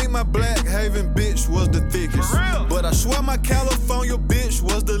 But I think my Black Haven bitch was the thickest. But I swear my California bitch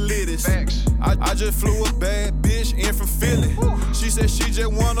was the littest. I just flew a bad bitch in from Philly. She said she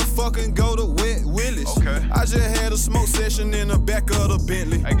just wanna fucking go to Wet Willis. I just had a smoke session in the back of the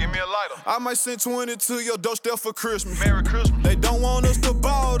Bentley. Hey, give me a lighter. I might send 20 to your doorstep for Christmas. Merry Christmas. They don't want us to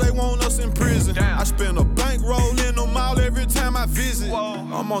ball, they want us in prison. Damn. I spend a bankroll in the mall every time I visit. Whoa.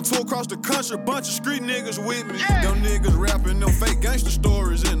 I'm on tour across the country, bunch of street niggas with me. Yeah. Them niggas rapping them fake gangster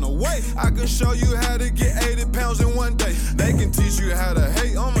stories in the way. I can show you how to get 80 pounds in one day. They can teach you how to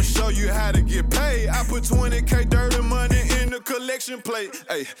hate, I'ma show you how to get paid. I put 20K dirty money in the collection plate.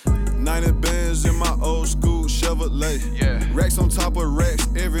 Ay, 90 bands in my old school Chevrolet. Yeah. Racks on top of racks,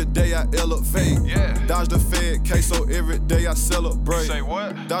 every day I elevate. Yeah. Dodge the Fed queso, every day I celebrate. Say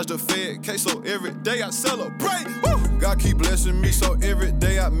what? Dodge the Fed queso, every day I celebrate. Woo! God keep blessing me, so every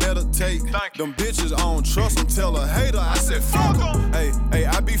day I meditate. Thank you. Them bitches I don't trust them, tell a hater I said fuck em. Hey,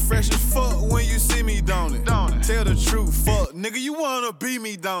 I be fresh as fuck when you see me, don't it? Tell the truth, fuck, nigga, you wanna be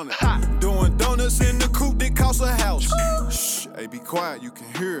me, don't it? Doing donuts in the coupe that cost a house. Shh, hey, be quiet, you can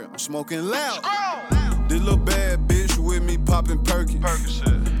hear it, I'm smoking loud. This little bad bitch with me popping Perkins.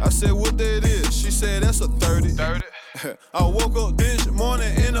 I said, what that is? She said, that's a 30. I woke up this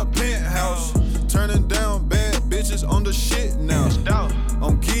morning in a penthouse, turning down bad bitches on the shit now.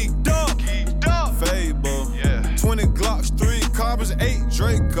 I'm geeked up, Fable. Yeah. 20 Glocks, 3 carbons, 8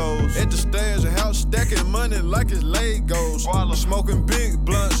 Dracos. At the stairs house, stacking money like it's Legos. Smoking big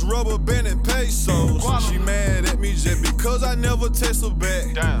blunts, rubber band and pesos. She mad at me just because I never text her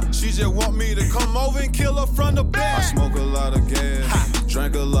back. Damn. She just want me to come over and kill her from the back. I smoke a lot of gas,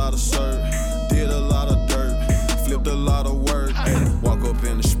 drank a lot of syrup, did a lot of dirt, flipped a lot of work. Ay, walk up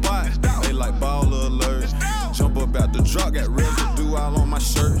in the spot, they like baller alert. Jump up out the truck, got residue all on my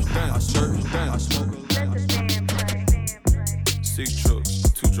shirt. Damn, I smoke a lot. 6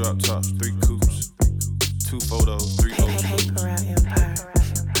 trucks, 2 drop tops, 3 coupes, 2 photos, 3 O's,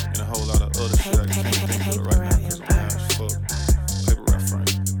 and a whole lot of other shit I can't think of right now because I'm high as fuck. Paper route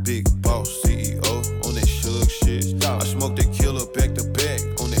frame. Big boss CEO on that Suge shit. I smoke that killer back to back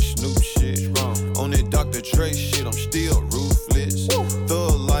on that Snoop shit. On that Dr. Dre shit, I'm still ruthless.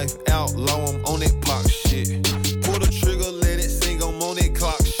 Thug life outlaw, I'm on that pop shit. Pull the trigger, let it sing, I'm on that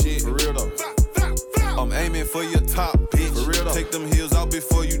clock shit. For real though. I'm aiming for your top, bitch. For real though. Take them heels out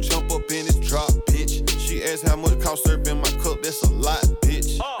before you jump up in this drop, bitch. She asked how much cough syrup in my cup, that's a lot,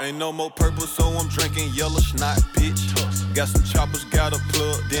 bitch. Ain't no more purple, so I'm drinking yellow snot, bitch. Got some choppers, got a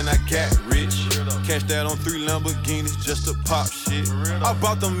plug, then I got rich. Cash that on 3 Lamborghinis just to pop shit. I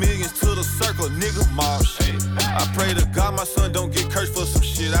brought them millions to the circle, nigga mob shit. I pray to God my son don't get cursed for some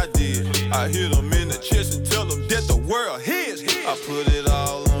shit I did. I hit him in the chest and tell him that the world his. I put it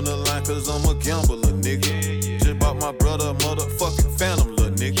all on the line cause I'm a gambler, nigga. Just bought my brother a motherfucking phantom,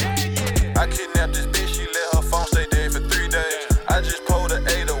 little nigga. I kidnapped this bitch, she let her phone stay dead for 3 days. I just pulled a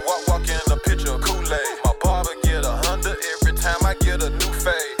 8 walk in a picture of Kool-Aid. My barber get 100 every time I get a new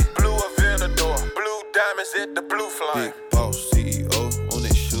fade. Blue Aventador, blue diamonds at the blue flame. Big boss CEO on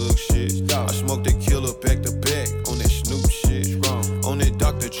that Suge shit. I smoke that killer back to back on that Snoop shit. On that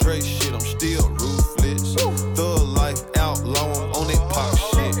Dr. Dre shit, I'm still ruthless. Thug life outlaw, I'm on that pop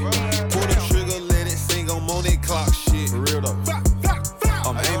shit. Pull the trigger, let it sing, I'm on that clock shit. For real though.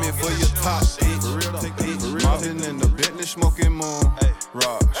 I'm aiming for your top, bitch. For real though. Mountain in the Bentley smoking moon.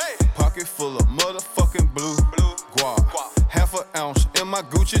 Rocks. Pocket full of motherfucking blue guap. Half an ounce in my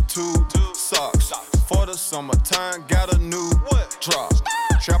Gucci tube. Socks. For the summertime, got a new drop.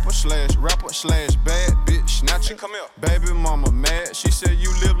 Trapper slash rapper slash bad bitch snatcher. Come here. Baby mama mad, she said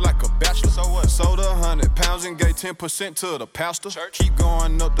you live like a bachelor. So what? Sold 100 pounds and gave 10% to the pastor. Church. Keep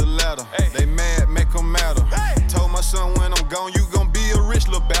going up the ladder. They mad, make them matter. Told my son when I'm gone, you gon' be a rich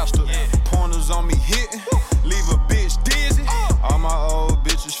little bastard. Pointers on me hitting, leave a bitch dizzy. All my old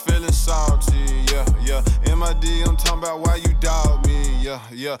bitches feeling salty, yeah. MID, I'm talking about why you dog me,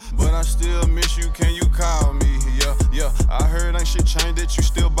 yeah. But I still miss you, can you call me, yeah. I heard ain't shit changed that you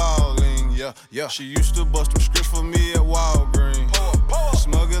still ballin', yeah. She used to bust them scripts for me at Walgreens.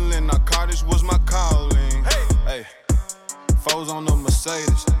 Smuggling narcotics was my calling. Hey, foes on the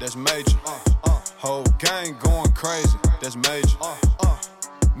Mercedes, that's major. Whole gang going crazy, that's major.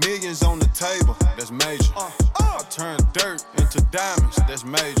 Millions on the table, that's major. I turn dirt into diamonds, that's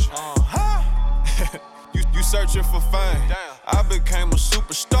major. You searching for fame. I became a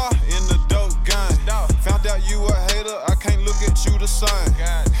superstar in the dope game. Found out you a hater, I can't look at you the same.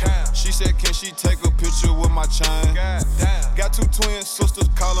 She said, can she take a picture with my chain? Got 2 twin sisters,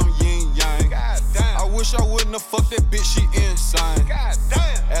 call them yin yang. I wish I wouldn't have fucked that bitch, she insane.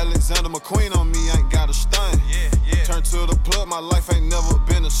 Alexander McQueen on me, ain't got a stain. Turn to the plug, my life ain't never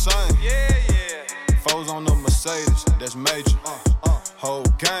been the same. Foes on the Mercedes, that's major. Whole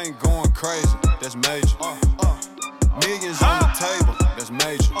gang going crazy, that's major. Millions on the table, that's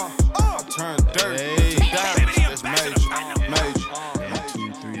major. I turn dirt into diamonds, that's major. 1,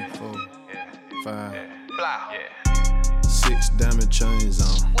 2, 3, 4, 5, 6 diamond chains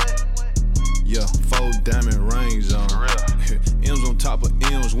on. Yeah, 4 diamond rings on. M's on top of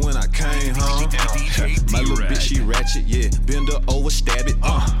M's when I came home. My little bitch, she ratchet, yeah. Bend her over, stab it.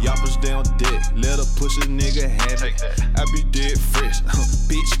 Yoppers down deck, let her push a nigga have it. I be dead fresh,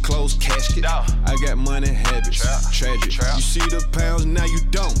 bitch, close casket. I got money habits, tragic. You see the pounds, now you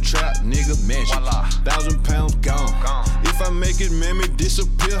don't. Trap, nigga, magic. 1,000 pounds gone. If I make it, man, me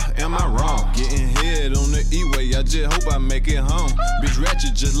disappear. Am I wrong? Getting head on the E-way, I just hope I make it home. Bitch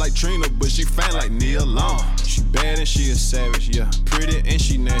ratchet just like Trina, but she fine like Nia Long. She bad and she a savage, yeah. Pretty and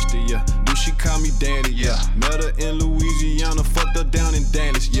she nasty, yeah. Do she call me daddy, yeah. Met her in Louisiana, fucked her down in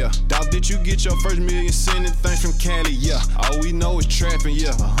Dallas, yeah. Dolph, did you get your first million sending things from Cali, yeah. All we know is trapping,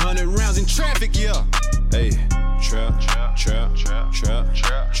 yeah. 100 rounds in traffic, yeah. Hey, trap,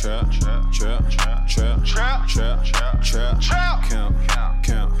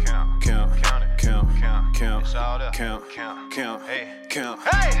 count.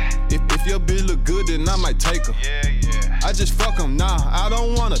 If your bitch look good, then I might take her. I just fuck them, nah, I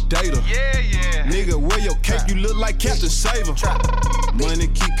don't wanna date her. Nigga, wear your cape, you look like Captain Saver. Money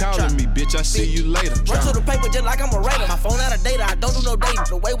keep calling me, bitch, I see you later. Run to the paper just like I'm a raider. My phone out of data, I don't do no dating.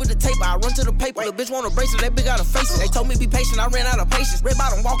 The way with the tape, I run to the paper. The bitch want a bracelet, that bitch got a face. They told me be patient, I ran out of patience. Red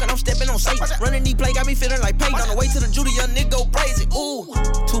bottom walking, I'm stepping on Satan. Running these play, got me feeling like pain. On the way to the Judy, young nigga go crazy. Ooh,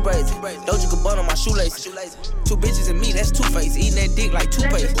 2 braids. Doja Cabana on my shoelaces. 2 bitches and me, that's 2-Face. Eating that dick like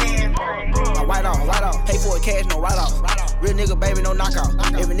toothpaste. I white off. Pay for it cash, no write off. Real nigga, baby, no knockout.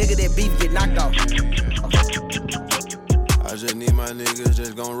 Every nigga that beef get knocked off. I just need my niggas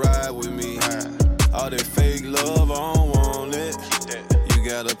just gon' that fake love, I don't want it. You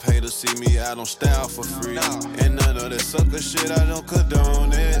gotta pay to see me out on style for free. And none of that sucker shit, I don't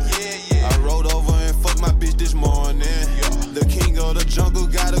condone it. I rode over and fucked my bitch this morning. The king of the jungle,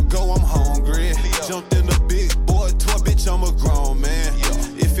 gotta go, I'm hungry. Jumped in the big boy toy, bitch, I'm a grown man.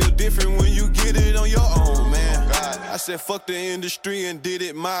 It feel different when you get it on your own, man. I said fuck the industry and did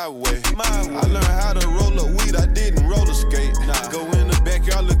it my way. I learned how to roll up weed, I didn't roller skate. Go in the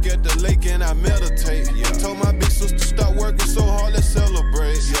backyard, look at the lake and I meditate. Told my big sister stop working so hard, let's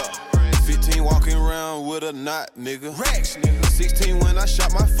celebrate. 15 walking around with a knot, nigga. 16 when I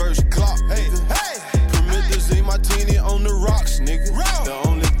shot my first Glock, nigga. Permit the Z Martini on the rocks, nigga. The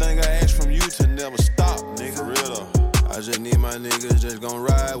only thing I ask from you to never stop, nigga. Real though. I just need my niggas just gon'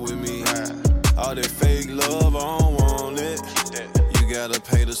 ride with me. All that fake love, I don't want it. You gotta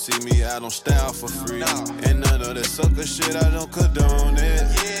pay to see me out on style for free. And none of that sucker shit, I don't condone it.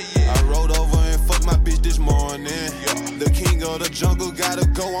 I rode over and fucked my bitch this morning. The king of the jungle, gotta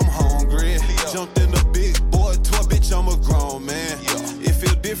go, I'm hungry. Jumped in the big boy toy, bitch, I'm a grown man. It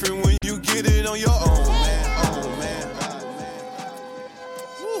feel different when you get it on your own, man.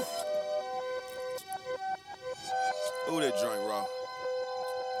 Ooh, that joint raw.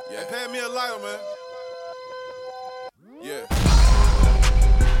 Yeah, pay me a lighter, man. Yeah.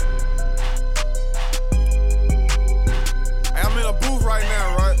 Hey, I'm in a booth right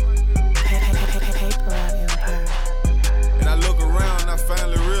now, right? And I look around and I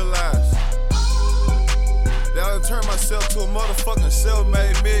finally realize that I done turned myself to a motherfucking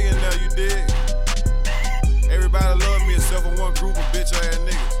self-made millionaire, you dig? Everybody love me except for one group of bitch-ass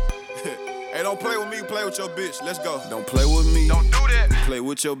niggas. Hey, don't play with me, play with your bitch. Let's go. Don't play with me. Don't do that. Play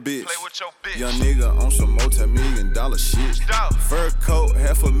with your bitch. Play with your bitch. Young nigga on some multi-million-dollar shit. Fur coat,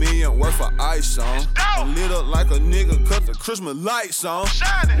 $500,000 worth of ice on. I'm lit up like a nigga, cut the Christmas lights on.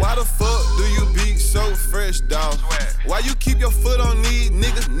 Why the fuck do you be so fresh, dawg? Why you keep your foot on these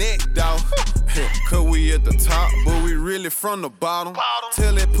niggas' neck, dawg? Cause we at the top, but we really from the bottom.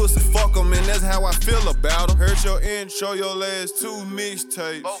 Tell that pussy fuck 'em, and that's how I feel about 'em. Heard your intro, your last 2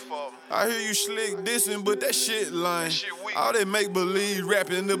 mixtapes. Both of them. I hear you slick dissing, but that shit lame. All that make-believe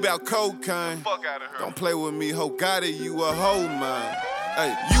rapping about cocaine. Fuck out of her. Don't play with me, ho, got it, you a hoe, man.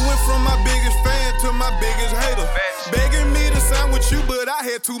 Hey, you went from my biggest fan to my biggest hater. Begging me to sign with you, but I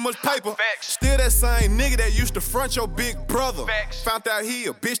had too much paper. Still that same nigga that used to front your big brother. Found out he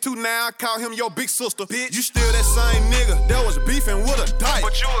a bitch too, now I call him your big sister. Bitch, you still that same nigga that was beefing with a dyke.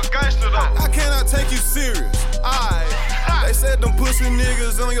 But you a gangster though. I cannot take you serious. They said them pussy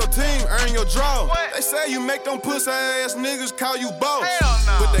niggas on your team earn your draw. What? They say you make them pussy ass niggas call you boss.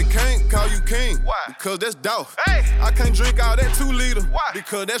 No. But they can't call you king. Why? Because that's Dolph. Hey. I can't drink all that 2 liter. Why?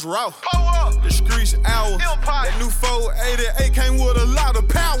 Because that's raw. The streets hours. That new 488 came with a lot of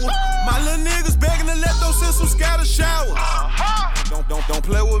power. My little niggas begging to let those systems scatter showers. Don't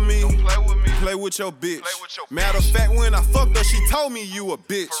play with me. Don't play with me. Play with your bitch. Matter of fact, when I fucked her, she told me you a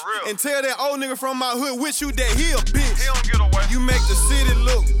bitch. And tell that old nigga from my hood with you that he a bitch. He don't get away. You make the city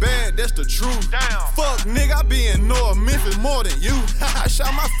look bad, that's the truth. Damn. Fuck, nigga, I be in North Memphis more than you. I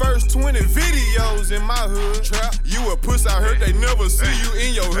shot my first 20 videos in my hood. Trap, you a puss, I heard they never see you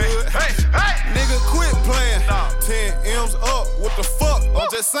in your hood. Nigga, quit playing. 10 M's up, what the fuck? I'm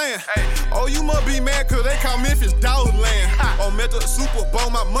just saying. Oh, you must be mad cause they call Memphis Dogland. I'm at the Super Bowl,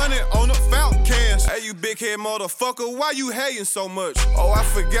 my money on the Falcons. Hey, you big head motherfucker, why you hating so much? Oh, I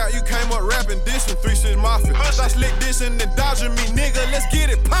forgot you came up rapping dissing 3 6 Mafia. I slick dissing and dodging me, nigga, let's get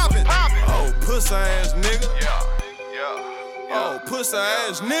it poppin'. Oh, pussy ass nigga. Oh, pussy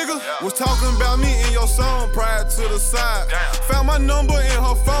ass nigga. Was talking about me in your song prior to the side. Found my number in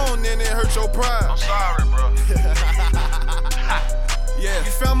her phone and it hurt your pride. I'm sorry, bro. Yeah,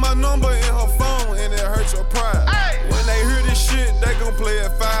 you found my number in her phone and it hurt your pride. When they hear this shit, they gon' play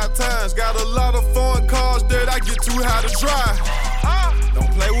it 5 times. Got a lot of foreign cars that I get too high to drive.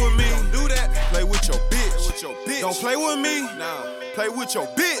 Don't play with me. Don't do that. Play with your bitch. Don't play with me. No. Play with your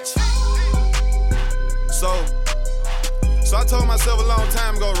bitch. So I told myself a long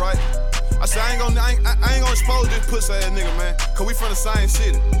time ago, right? I said I ain't gonna expose this pussy ass nigga, man. Cause we from the same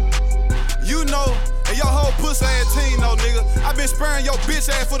city. You know, and your whole pussy ass team know, nigga. I been sparing your bitch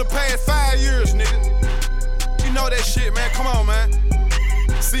ass for the past 5 years, nigga. You know that shit, man. Come on, man.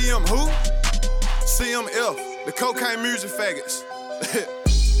 CM who? CMF, the cocaine music faggots.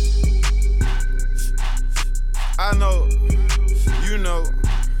 I know, you know,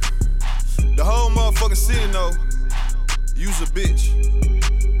 the whole motherfucking city know you's a bitch.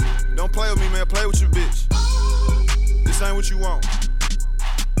 Don't play with me, man. Play with your bitch. This ain't what you want.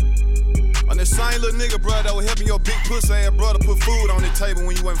 I'm that same little nigga, bro, that was helping your big pussy ass brother put food on the table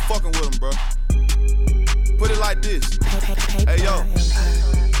when you wasn't fucking with him, bro. Put it like this. Hey, yo.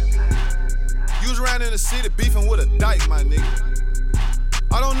 You was around in the city beefing with a dyke, my nigga.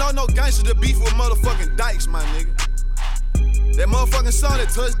 I don't know no gangster to beef with motherfucking dykes, my nigga. That motherfucking song that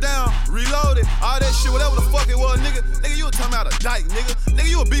touchdown, reloaded, all that shit, whatever the fuck it was, nigga. Nigga, you was talking about a dyke, nigga. Nigga,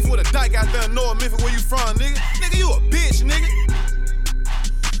 you was beefing with a dyke out there in North Memphis, where you from, nigga. Nigga, you a bitch, nigga.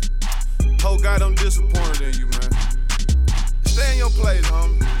 Whole God, I'm disappointed in you, man. Stay in your place,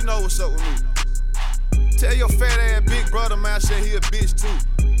 homie. You know what's up with me. Tell your fat ass big brother, man, I said he a bitch too.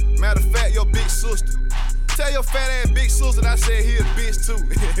 Matter of fact, your big sister. Tell your fat ass big sister that I said he a bitch too.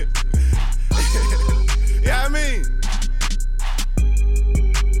 Yeah, I mean.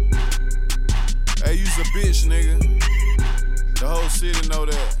 Hey, you's a bitch, nigga. The whole city know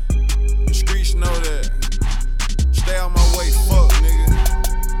that. The streets know that. Stay on my way, fuck, nigga.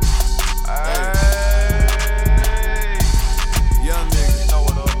 Hey. Young nigga. You know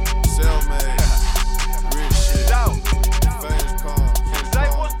what up. Self-made. Rich shit. Fast car. Say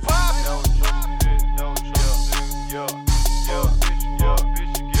what's poppin'.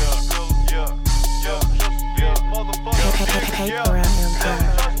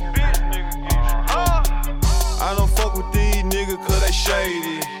 I don't fuck with these niggas cause they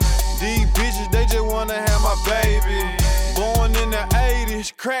shady. These bitches, they just wanna have my baby. Born in the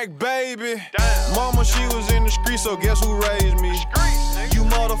 80s, crack baby. Damn. Mama, she was in the street, so guess who raised me? You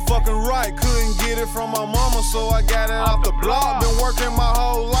motherfucking right, couldn't get it from my mama, so I got it off the block. Been working my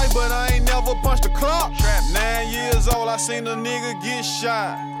whole life, but I ain't never punched a clock. 9 years old, I seen a nigga get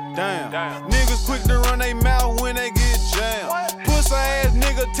shot. Damn. Niggas quick to run they mouth when they get jammed. Pussy ass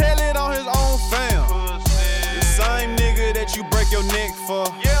nigga, tell it on his own fam. The same nigga that you break your neck for.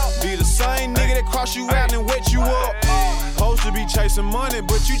 Be the same nigga that cross you out and wet you up. Supposed to be chasing money,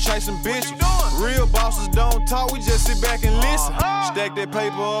 but you chasing bitches. Real bosses don't talk, we just sit back and listen. Stack that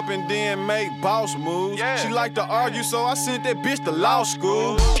paper up and then make boss moves. She like to argue, so I sent that bitch to law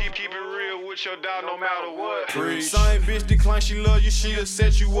school. Keep it real with your dog no matter what. Preach. Same bitch decline, she love you, she'll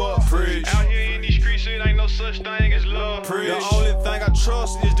set you up. Preach. Out here in these streets, it ain't no such thing as love. Preach. The only thing I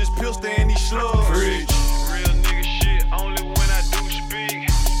trust is this pistol and these slugs. Preach. Real nigga shit, only when I do speak.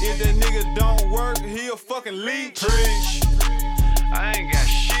 If that nigga don't work, he a fucking leech. Preach. I ain't got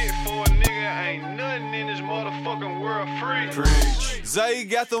shit for a nigga, ain't nothing in this motherfucking world free. Preach. Zay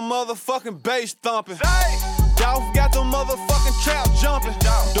got the motherfucking bass thumping. Dolph got the motherfucking trap jumping.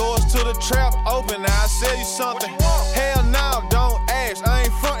 Doors to the trap open, now I sell you something. Hell no, don't ask, I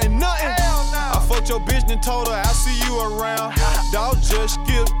ain't frontin' nothing. I fucked your bitch and told her I'll see you around. Dog just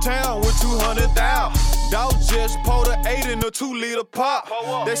skipped town with 200,000. Dog just pulled an 8 in a 2-liter pop.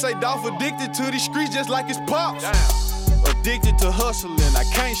 They say Dolph addicted to these streets just like his pops. Addicted to hustling, I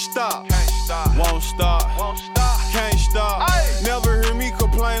can't stop. Won't stop. Can't stop. Never hear me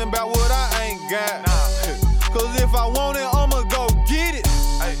complain about what I ain't got. Cause if I want it, I'ma go get it.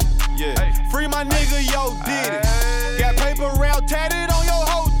 Yeah. Free my nigga, yo, did it. Got paper round tatted on your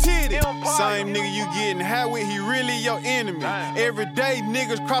whole titty. Same nigga you getting high with, he really your enemy. Every day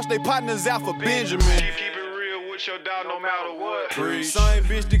niggas cross their partners out for Benjamin. Keep it real with your dog no matter what. Preach. Same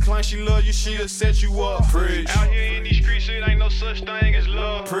bitch decline, she love you, she'll set you up. Preach. Out here in these streets, it ain't no such thing as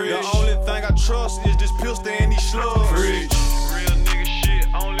love. Preach. The only thing I trust is this pistol and these slugs. Preach. Real nigga shit,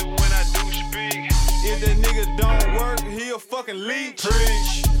 only when I do speak. If that nigga don't work, he a fucking leech.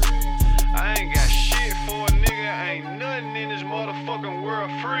 Preach. I ain't got shit for a nigga, ain't nothing in this motherfucking world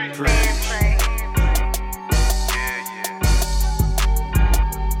free. Preach.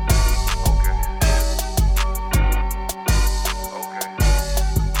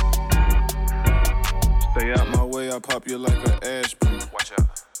 Stay out my way, I pop you like an aspirin. Watch out.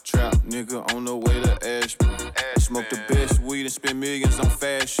 Trap nigga on the way to Ashburn. Smoke the best weed and spend millions on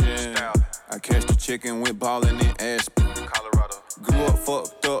fashion. I cashed the check and went ballin' in Aspen. Colorado. Grew up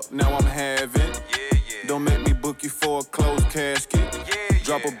fucked up, now I'm having. Don't make me book you for a closed casket.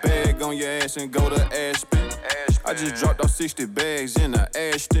 Drop a bag on your ass and go to Aspen. I just dropped off 60 bags in a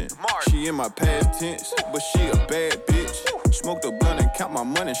Ashton. She in my past tense, but she a bad bitch. Smoked a blunt and count my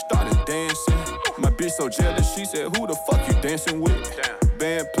money, started dancing. My bitch so jealous, she said, who the fuck you dancing with?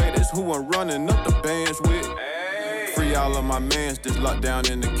 Band play, that's who I'm running up the bands with. Free all of my mans just locked down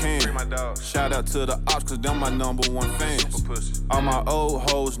in the can. Shout out to the ops, cause them my #1 fans. All my old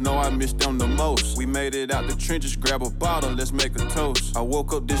hoes know I miss them the most. We made it out the trenches, grab a bottle, let's make a toast. I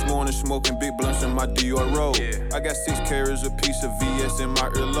woke up this morning smoking big blunts in my Dior robe. I got 6 carats a piece of VS in my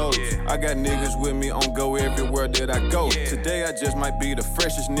earlobes. I got niggas with me on go everywhere that I go. Today I just might be the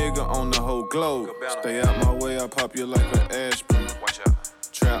freshest nigga on the whole globe. Stay out my way, I pop you like an aspirin. Watch out.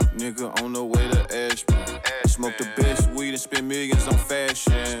 Trap nigga on the way to Ashburn. Smoked the best weed and spent millions on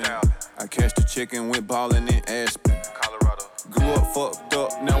fashion. I cashed the check and went ballin' in Aspen. Colorado. Grew up fucked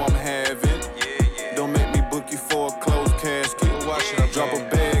up, now I'm having. Don't make me book you for a closed casket. Drop a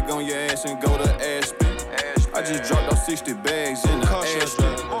bag on your ass and go to Aspen. I just dropped off 60 bags in the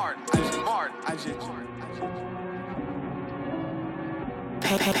Aspen.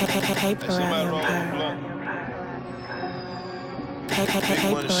 Paper route empire. Paper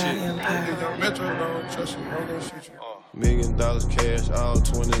route empire. $1 million cash, all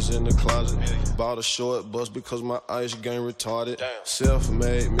 20s in the closet. Bought a short bus because my ice game retarded.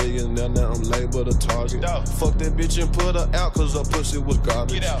 Self-made millionaire, now I'm labeled a target. Fuck that bitch and put her out cause her pussy was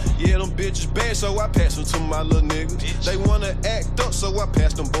garbage. Yeah, them bitches bad, so I pass them to my little niggas. They wanna act up, so I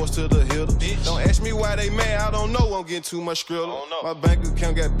pass them boys to the hitters. Don't ask me why they mad, I don't know, I'm getting too much skrilla. My bank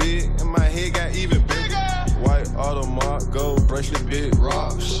account got big and my head got even bigger. White Audemars, gold bracelet, big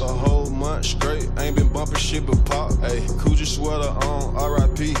rocks. A whole month straight, ain't been bumping shit but pop. Ayy, Coogee sweater on,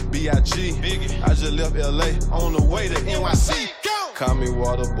 R.I.P. B.I.G. I just left L.A. on the way to NYC. Call me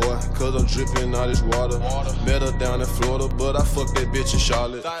water boy, cause I'm dripping all this water. Met her down in Florida, but I fucked that bitch in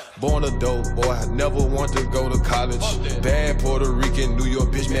Charlotte. Born a dope boy, I never want to go to college. Bad Puerto Rican, New York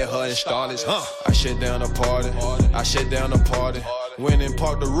bitch, met her in Starlets. I shut down a party. Went and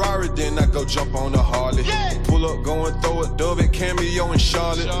parked the Rari, then I go jump on the Harley. Pull up, go and throw a dub at Cameo in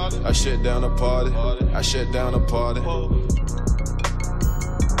Charlotte. I shut down a party. God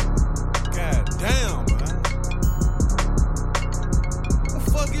damn, man. What the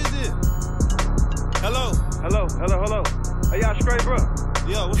fuck is this? Hello. Hey, y'all straight, bro?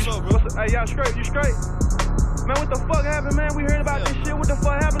 Yeah, what's up, bro? Hey, y'all straight? You straight? Man, what the fuck happened, man? We heard about this shit. What the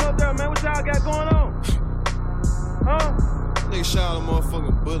fuck happened up there, man? What y'all got going on? Huh? Nigga shot them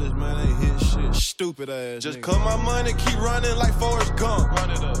motherfucking bullets, man. They hit shit. Stupid ass. Just cut my money, keep running like Forrest Gump.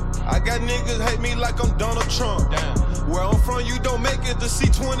 Run it up. I got niggas hate me like I'm Donald Trump. Damn. Where I'm from, you don't make it to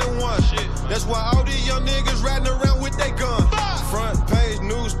C21. Shit, that's why all these young niggas riding around with they gun. Front page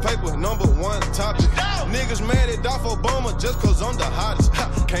newspaper, #1 topic. Niggas mad at Dolph Obama just cause I'm the hottest.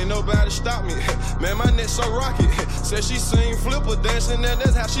 Can't nobody stop me. Man, my neck so rocky. Said she seen Flipper dancing and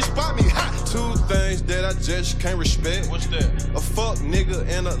that's how she spot me. Two things that I just can't respect. What's that? A fuck nigga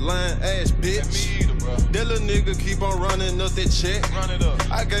and a lying ass bitch. Me either, bro. That little nigga keep on running up that check. Run it up.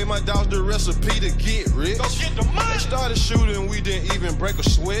 I gave my dogs the recipe to get rich. Go get the money. They started shooting, we didn't even break a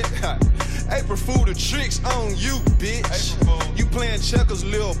sweat. April Fool, the tricks on you, bitch. You playing checkers,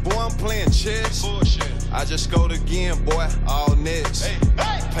 little boy, I'm playing chess. Bullshit. I just scored again, boy, all next.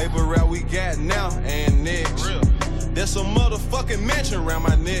 Paper route we got now and next. Real. There's a motherfucking mansion around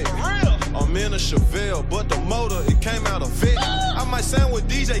my neck. Real. I'm in a Chevelle, but the motor, it came out of Vic. I might sign with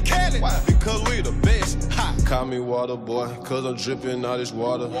DJ Khaled. Why? Because we the best. Ha. Call me water boy, cause I'm dripping all this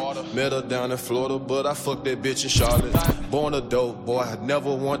water. Met her down in Florida, but I fucked that bitch in Charlotte. Born a dope boy, I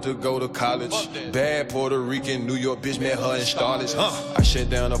never want to go to college. Bad Puerto Rican, New York bitch, met her in Starlets. I shut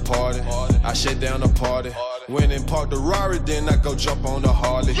down a party. Went and parked the Rari, then I go jump on the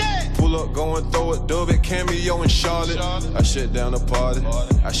Harley. Pull up, go and throw a dub at Cameo in Charlotte. I shut down a party.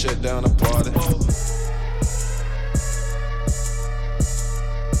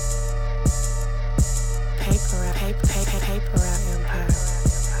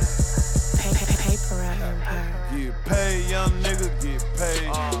 Get paid, young nigga, get paid.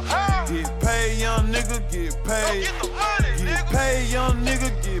 Get paid, young nigga, get paid. Get paid, young nigga,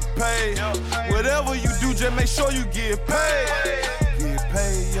 get paid. Whatever you do, just make sure you get paid. Get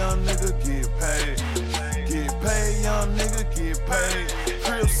paid, young nigga, get paid. Get paid, young nigga, get paid.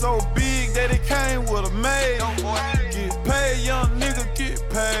 Crib so big that it came with a maid. Get paid, young nigga, get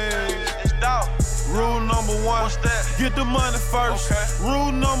paid. Rule number 1, get the money first.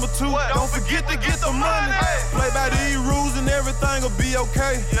 Rule number 2, don't forget to get the money. Play by these rules and everything will be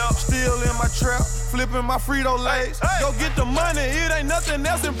okay. Still in my trap, flipping my Frito-Lays. Go get the money, it ain't nothing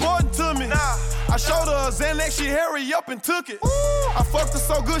else important to me. I showed her a Xanax, she hurry up and took it. I fucked her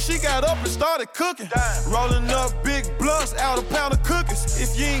so good, she got up and started cooking. Rolling up big blunts, out a pound of cookies.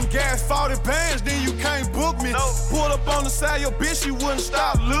 If you ain't gas 40 bands, then you can't book me. Pulled up on the side, your bitch, she wouldn't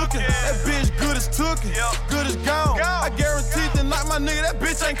stop looking. That bitch good as took it, good as gone. I guarantee tonight, my nigga, that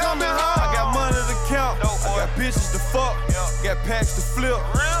bitch ain't coming home. I got money to count, I got bitches to fuck, got packs to flip,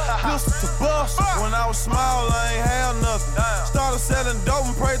 pistols to bust. When I was small, I ain't had nothing. Started selling dope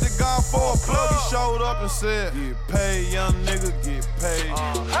and prayed to God for a plug. He showed up and said, get paid, young nigga, get paid.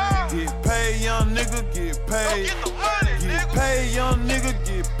 Get paid, young nigga, get paid. Get paid, young nigga,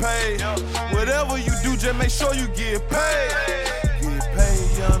 get paid. Whatever you do, just make sure you get paid. Get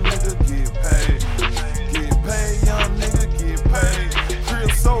paid, young nigga, get paid. Get paid, young nigga, get paid.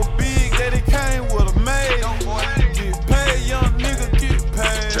 Crib so big that it came with a maid.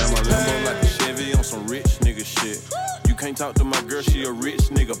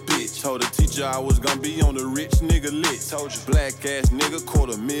 nigga,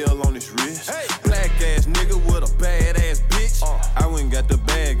 $250,000 on his wrist. Black ass nigga with a bad ass bitch. I went and got the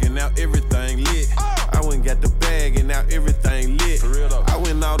bag and now everything lit. I went and got the bag and now everything lit. For real though. I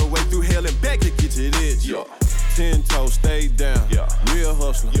went all the way through hell and back to get to this. 10 toes, stay down. Real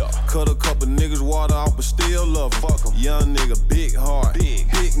hustler. Cut a couple niggas water off, but still love 'em. Fuck 'em. Young nigga, big heart,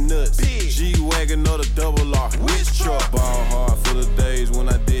 big nuts. G-Wagon or the double R. Which truck? Ball hard for the days when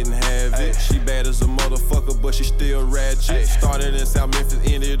I didn't have it. She bad as a motherfucker, but she still ratchet. Started in South Memphis,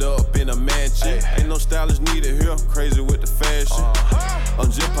 ended up in a mansion. Ain't no stylist needed here. Crazy with the fashion.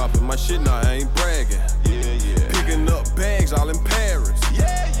 I'm just popping my shit, nah, I ain't bragging. Picking up bags all in Paris.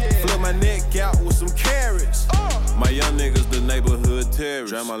 Flip my neck out with some carrots. My young niggas, the neighborhood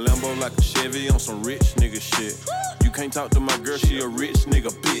terrorists. Drive my Lambo like a Chevy on some rich nigga shit. You can't talk to my girl, she a rich nigga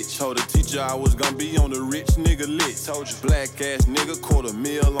bitch. Told the teacher I was gonna be on the rich nigga lit. Told you, black ass nigga,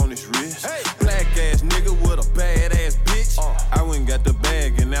 $250,000 on his wrist. Black ass nigga with a bad ass bitch. I went and got the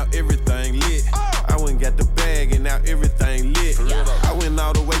bag and now everything lit. I went and got the bag and now everything lit. I went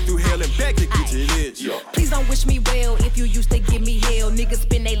all the way through hell and back to get to this. Please don't wish me well if you used to give me hell. Niggas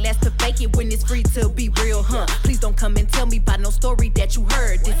spend they last to fake it when it's free to be real, huh? Please don't come and tell me about no story that you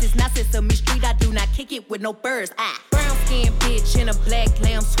heard. This is not Sesame Street, I do not kick it with no birds. Brown skin bitch in a black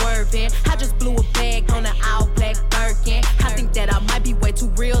lamb swerving. I just blew a bag on an all black Birkin. I think that I might be way too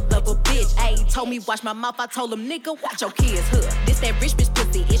real of a bitch. Ayy, told me watch my mouth, I told him nigga watch your kids, huh? This that rich bitch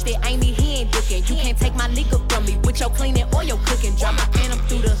pussy, if it ain't me, he ain't looking. You can't take my nigga from me with your cleaning or your cooking. Drive my phantom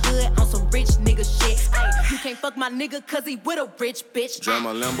through the hood on some rich nigga shit. Ayy, you can't fuck my nigga cause he with a rich bitch. Drive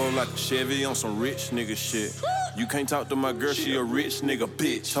my Lambo like a Chevy on some rich nigga shit. You can't talk to my girl, she a rich nigga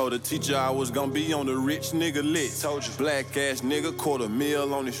bitch. Told the teacher I was gonna be on the rich nigga lit. Told you, black ass nigga,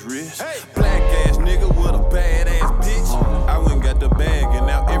 $250,000 on his wrist. Black ass nigga with a bad ass bitch. I went and got the bag and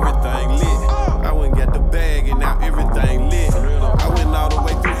now everything lit. I went and got the bag and now everything lit. I went all the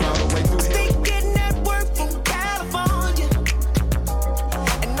way through, all the way through.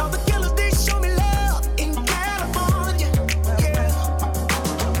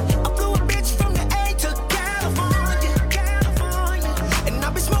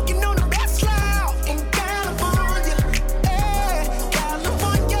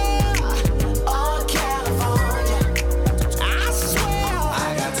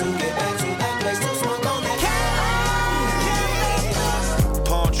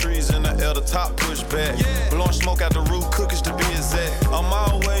 Top push back, blowing smoke out the roof, cookies to be exact. I'm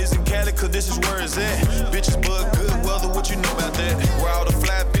always in Cali, cause this is where it's at. Bitches bug good weather, what you know about that? Where all the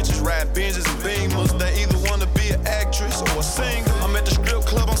fly bitches ride Benzes and Beamers. They either wanna be an actress or a singer. I'm at the strip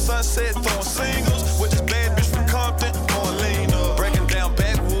club on Sunset, throwing singles with this bad bitch from Compton, pouring lean up. Breaking down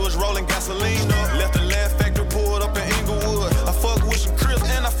backwoods, rolling gasoline up. Left the Laugh Factory, pulled up in Inglewood. I fuck with some Crips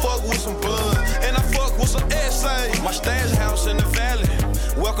and I fuck with some Blood. And I fuck with some essays. My stash house in the valley.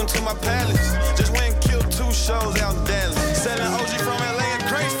 Welcome to my palace. Just went and killed 2 shows out in Dallas. Selling OG from LA and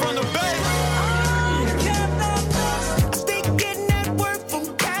crates from the Bay.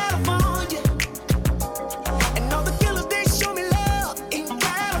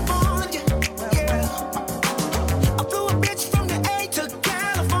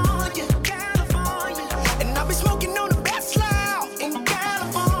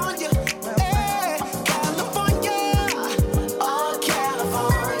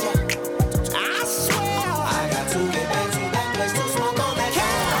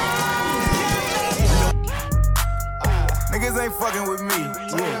 Fucking with me,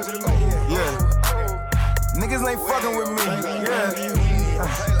 yeah. Niggas ain't fucking with me, yeah.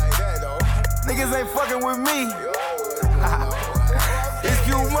 Niggas ain't fucking with me. It's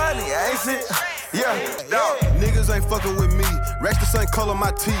Q money, ain't it? Yeah. Niggas ain't fucking with me. Racks the same color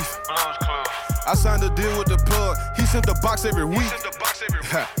my teeth. I signed a deal with the plug. He sent the box every week.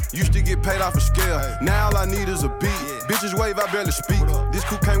 Used to get paid off a scale. Now all I need is a beat. Bitches wave, I barely speak. This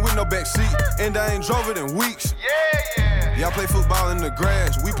coupe came with no backseat, and I ain't drove it in weeks. Y'all play football in the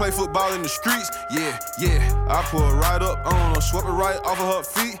grass, we play football in the streets. Yeah. I pull her right up on her, swept it right off of her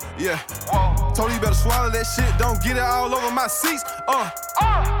feet. Yeah. Told her you better swallow that shit, don't get it all over my seats.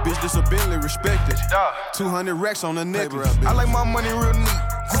 Bitch, this a Bentley, respect it. 200 racks on the necklace. I like my money real neat,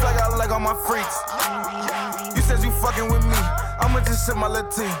 just like I like all my freaks. You said you fucking with me, I'ma just sip my little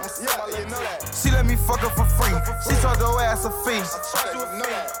tea. She let me fuck her for free, she told her ass a fee.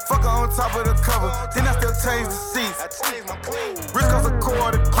 Fuck her on top of the cover, then I still change the seats. Wrist cost a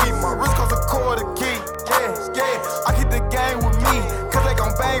quarter key, my wrist cost a quarter key. Yeah, I keep the game with me, cause they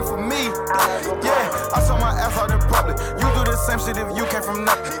gon' bang for me. Yeah, I saw my ass out in public, you do the same shit if you came from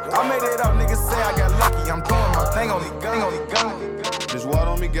nothing. I made it up, niggas say I got lucky, I'm doing my thing on the gun. Just water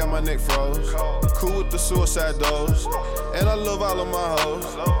on me, got my neck froze. Cool with the suicide dose. And I love all of my hoes.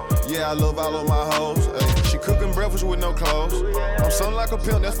 Yeah, I love all of my hoes. Ay, she cooking breakfast with no clothes. I'm something like a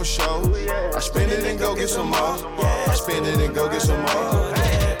pimp, that's for sure. I spend it and go get some more. I spend it and go get some more.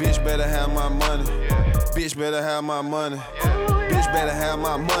 Bitch better have my money. Bitch better have my money. Bitch better have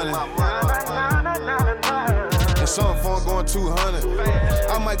my money. And some phone going 200.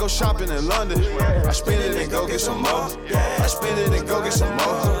 I might go shopping in London. I spend it and go get some more. I spend it and go get some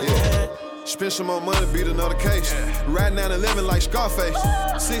more. Yeah. Spend some more money, beat another case. Riding down 11 like Scarface.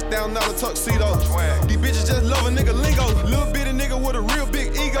 $6,000 tuxedo. These bitches just love a nigga lingo. Little bitty nigga with a real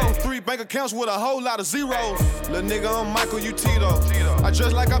big ego. 3 bank accounts with a whole lot of zeros. Little nigga, I'm Michael, you Tito. I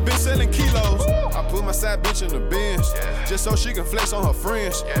dress like I've been selling kilos. I put my side bitch in the Benz, just so she can flex on her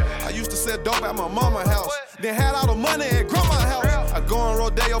friends. I used to sell dope at my mama's house, then had all the money at grandma's house. I go on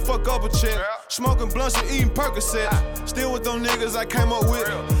Rodeo, fuck up a check. Smoking blunts and eating Percocet. Still with them niggas I came up with.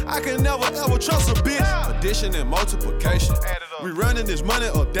 I can never ever trust a bitch. Addition and multiplication. We running this money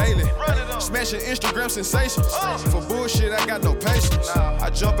up daily. Smashing Instagram sensations. For bullshit, I got no patience. I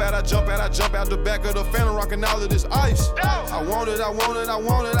jump out the back of the Phantom, rocking all of this ice. I want it, I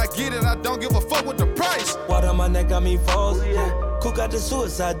get it. I don't give a fuck with the price. Water on my neck got me froze, yeah. Cook out the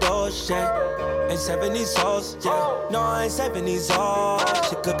suicide door, yeah. Ain't saving these souls, yeah. No, I ain't saving these all.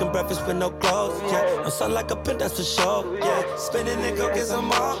 She cooking breakfast with no clothes, yeah. I'm sound like a pimp, that's for sure, yeah. Spinning and go get some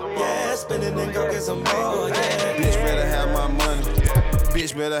more, yeah. Spinning and go get some more, yeah. Bitch better have my money.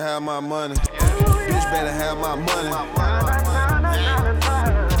 Bitch better have my money. Bitch better have my money.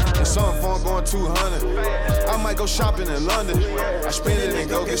 And some phone going 200. I might go shopping in London. I spend it and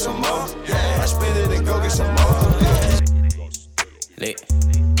go get some more. I spend it and go get some more. Yeah. Lit,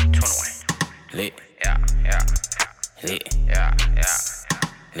 21. Lit, yeah. Lit, yeah.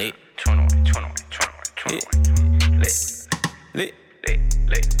 Lit, 21. Lit.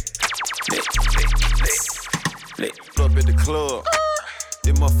 Up at the club,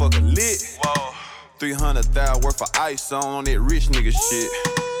 this motherfucker lit. Whoa. 300,000 worth of ice on that rich nigga shit.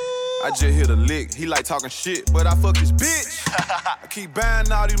 I just hit a lick, he like talking shit, but I fuck his bitch. I keep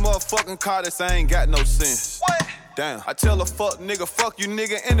buying all these motherfucking cars, I ain't got no sense. What? Damn, I tell a fuck you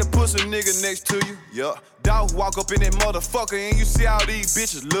nigga, and the pussy nigga next to you. Yeah, Dolph walk up in that motherfucker and you see all these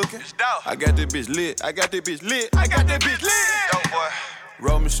bitches looking. I got that bitch lit, Yo, boy.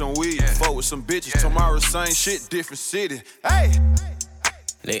 Roll me some weed, fuck with some bitches. Tomorrow same shit, different city. Hey,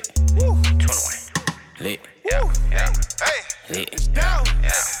 lit, 21. Lit, yeah. Hey, lit, it's down.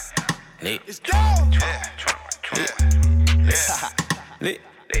 Yeah. Lit, it's down. 21. Lit.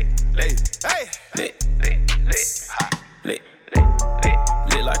 Hey,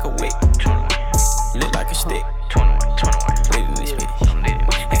 Lit like a wick. Lit like a stick. 21. Lit in this bitch.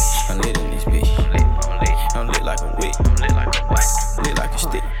 I'm lit in this bitch. I'm lit like a wick. Lit like a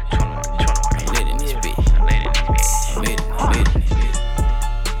stick. I'm lit in this bitch. I'm lit in this bitch.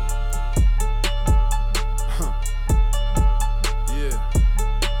 Yeah.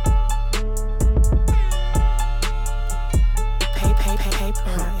 Paper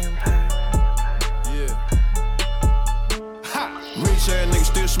Empire. Yeah. Rich ass nigga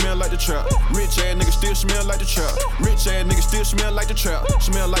still smell like the trap. Rich ass nigga still smell like the trap. Rich ass nigga still smell like the trap.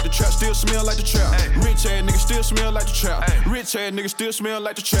 Smell like the trap, still smell like the trap. Rich ass nigga still smell like the trap. Rich ass nigga still smell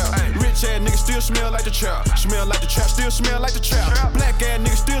like the trap. Rich ass nigga still smell like the trap. Smell like the trap, still smell like the trap. Black ass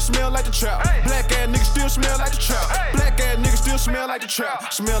nigga still smell like the trap. Black ass nigga still smell like the trap. Black ass nigga still smell like the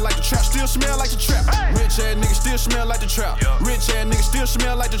trap. Smell like the trap, still smell like the trap. Rich ass nigga still smell like the trap. Rich ass nigga still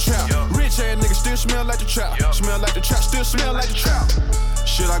smell like the trap. Rich ass nigga still smell like the trap. Smell like the trap, still smell like the trap.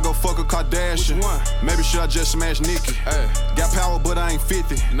 Should I go fuck a Kardashian? Maybe should I just smash Nicki? Got power, but I ain't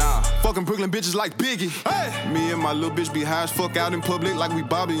 50. Nah, fucking Brooklyn bitches like Biggie. Me and my little bitch be high as fuck out in public like we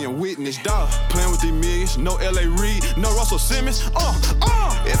Bobby and Whitney. Playing with these millions, no L.A. Reid, no Russell Simmons.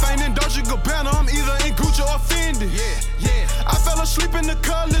 If I ain't in Dolce Gabbana, I'm either in Gucci or Fendi. Yeah. I fell asleep in the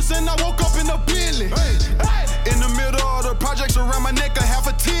colors and I woke up in a Bentley. In the middle of the projects around my neck, I have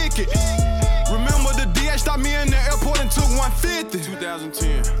a ticket. Remember the DH stopped me in the airport and took 150.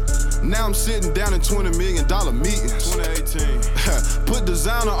 2010. Now I'm sitting down in $20 million meetings. 2018. Put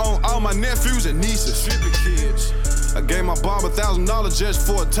designer on all my nephews and nieces. Kids. I gave my Bob $1,000 just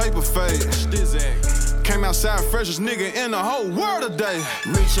for a taper fade. Came outside freshest nigga in the whole world today.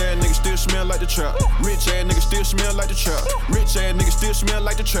 Rich ass nigga still smell like the trap. Rich ass nigga still smell like the trap. Rich ass nigga still smell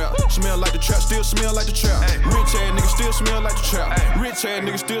like the trap. Smell like the trap, still smell like the trap. Rich ass nigga still smell like the trap. Rich ass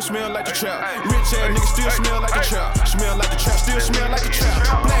nigga still smell like the trap. Rich ass nigga still smell like the trap. Smell like the trap, still smell like the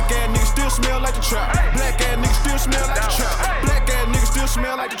trap. Black ass nigga still smell like the trap. Black ass nigga still smell like the trap. Black ass nigga still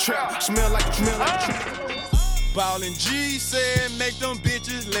smell like the trap. Smell like the trap. Ballin' G said make them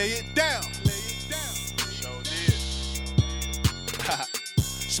bitches lay it down. Sure did.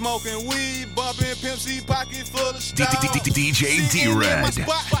 Smoking weed, bumping Pimp C, pocket full of style. DJ Sitting in my D-Red.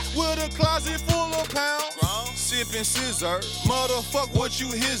 spot with a closet full of pounds. Sipping scissor, motherfuck what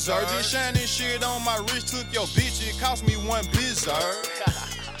you hizzer. This shining shit on my wrist took your bitch, it cost me one bizzard.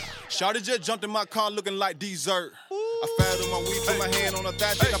 Shawty just jumped in my car looking like dessert. I fired on my weed, put my hand on her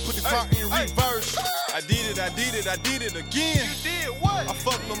thigh, then I put the car in reverse. I did it again. You did what? I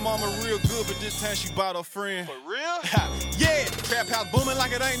fucked my mama real good, but this time she bought her friend. For real? Yeah, trap house booming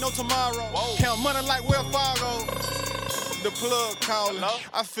like it ain't no tomorrow. Whoa. Count money like Wells Fargo. The plug calling. Hello?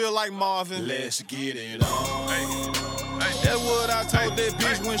 I feel like Marvin. Let's get it on. Hey. That's what I told that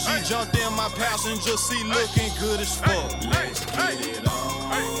bitch when she jumped in my passenger seat looking good as fuck. Let's get it on.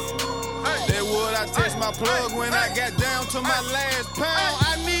 That's what I text my plug when I got down to my last pound.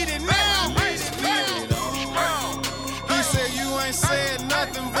 I need it now. Let's get it on. He said you ain't said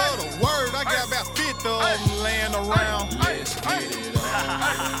nothing but a word. I got about 50 of them laying around. Let's get it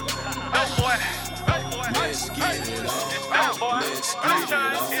on. That boy. Let's get it on. It's that boy. Let's get it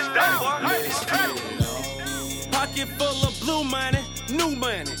on. It's that boy. Let's get it on. Pocket full of blue money, new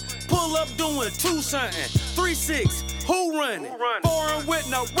money. Pull up doing 2 something, 3-6, who running? Foreign with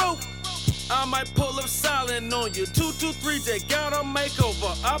no rope. I might pull up silent on you. 223, they got a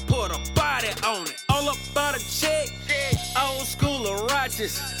makeover. I put a body on it. All up by the check. Old school of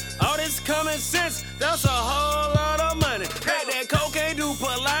righteous. All this common sense, that's a whole lot of money. Hey, that cocaine do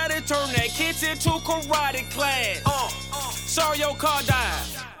Pilates, turn that kitchen to karate class. Sorry your car died.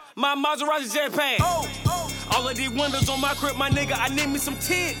 My Maserati jetpack. All of these windows on my crib, my nigga, I need me some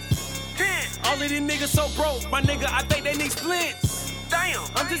tint. All of these niggas so broke, my nigga, I think they need splits. Damn,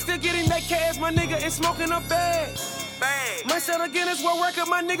 I'm just still getting that cash, my nigga, and smoking a bag. Might set a Guinness World Record,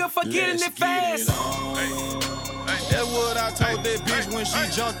 my nigga, for getting it fast. That's what I told that bitch when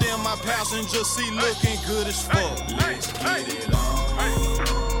she jumped in my passenger seat looking good as fuck. Let's get it on.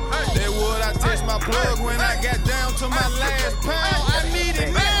 That's what I text my plug when I got down to my last pound. I need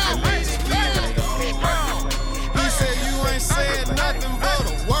it now. Let's get it on. He said you ain't said nothing but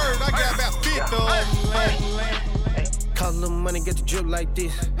a word. I got about 50 of them laying. Call little money, get the drip like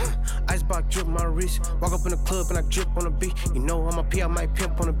this. Icebox drip my wrist. Walk up in the club and I drip on the beat. You know I'm a P, I might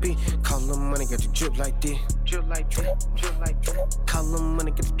pimp on the beat. Call little money, get the drip like this. Drip like that, drip like that. Call little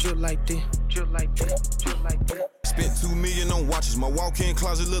money, get the drip like this. Drip like that, drip like that. Spent $2 million on watches. My walk-in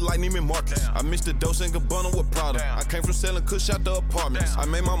closet look like Neiman Marcus. I mixed the Dolph and Gabbana with Prada. I came from selling kush out the apartments. I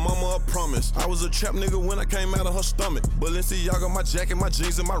made my mama a promise. I was a trap nigga when I came out of her stomach. Balenciaga, my jacket, my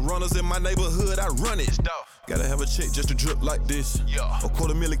jeans, and my runners in my neighborhood. I run it. Gotta have a check just to drip like this. A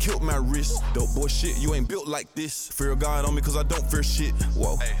 $250,000 killed my wrist. Dope boy shit, you ain't built like this. Fear of God on me cause I don't fear shit.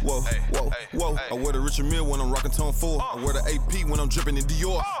 Whoa, whoa, whoa, whoa. I wear the Richard Mille when I'm rockin' Tone 4. I wear the AP when I'm drippin' in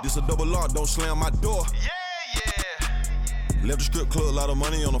Dior. This a double R, don't slam my door. Left the strip club, a lot of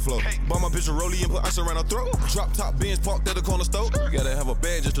money on the floor. Bought my bitch a rollie and put ice around her throat. Drop top Benz parked at the corner store. You gotta have a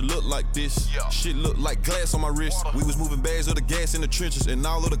bag just to look like this. Shit look like glass on my wrist. We was moving bags of the gas in the trenches, and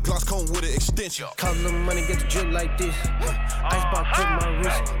all of the Glocks come with an extension. Call little money, get the drip like this. Icebox drip my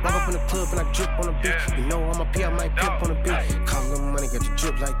wrist. Walk up in the club and I drip on the beat. You know I'm a P, I might pimp on the beat. Call little money, get the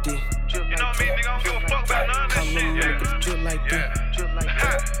drip like this. You know what I mean, nigga? I don't give a fuck about none of Call this little shit, money, get the drip like this. Drip like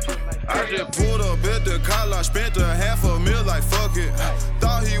that, drip like that. I just pulled up at the college, spent $500,000 like fuck it.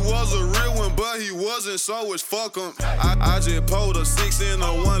 Thought he was a real one, but he wasn't, so it's fuck him. I just pulled a 6 in a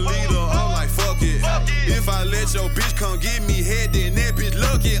 1 liter, I'm like fuck it. If I let your bitch come give me head, then that bitch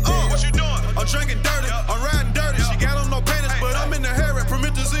lucky. What you doing? I'm drinking dirty, I'm riding dirty. She got on no panties, but I'm in the hair at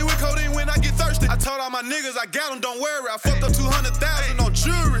Promethazine with codeine when I get thirsty. I told all my niggas I got them, don't worry. I fucked up 200,000 on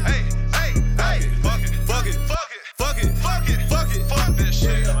jewelry. Fuck it. Fuck this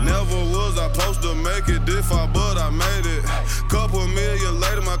shit. Never was I supposed to make it this far, but I made it. Couple million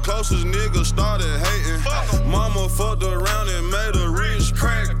later, my closest nigga started hating. Mama fucked around and made a rich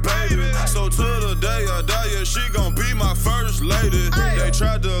crack baby. So to the day I die, yeah, she gon' be my first lady. They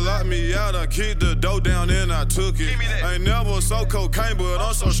tried to lock me out, I kicked the dough down and I took it. Ain't never so cocaine, but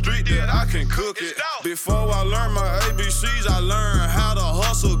I'm so street that I can cook it. Before I learned my ABCs, I learned how to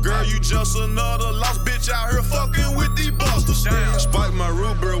hustle. Girl, you just another lost bitch out here fucking with these busters. Spike my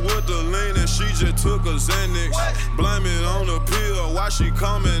root beer with the lean and she just took a Xanax. Blame it on the pill, why she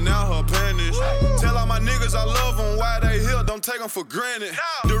coming out her panties. Tell all my niggas I love them, why they here, don't take them for granted.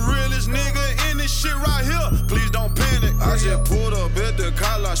 The realest nigga in this shit right here, please don't panic. I just pulled up at the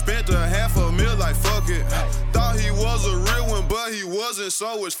college, spent $500,000 like fuck it. Thought he was a real one, but he wasn't,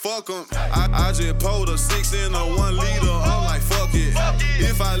 so it's fuck him. I just pulled a 6 in a 1 liter, I'm like fuck fuck it.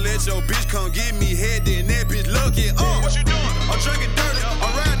 If I let your bitch come get me head, then that bitch lucky. What you doing? I'm drinking dirty,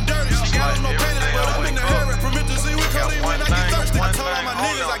 I'm riding dirty. She got on no panties, but I'm in the hair. Permit to see what codeine when I get thirsty. I told all my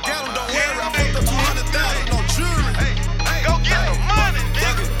niggas I got them, don't worry. I fucked up 200,000 on jewelry. Go get the money,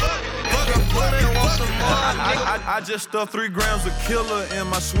 nigga. I just stuffed 3 grams of killer in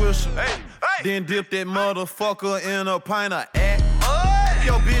my swisher. Then dipped that motherfucker in a pint of act.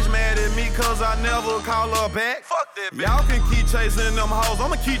 Yo, bitch mad at me cause I never call her back. Fuck that bitch. Y'all can keep chasing them hoes,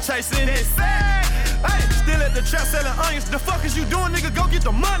 I'ma keep chasing this sack. Hey, still at the trap selling onions. The fuck is you doing, nigga? Go get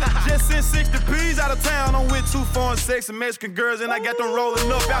the money. Just sent 60 P's out of town. I'm with 2 foreign sexy Mexican girls and I got them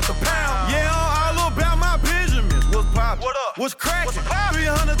rolling up out the pound. Yeah, I'm all about my Benjamins. What's poppin'? What up? What's crackin'?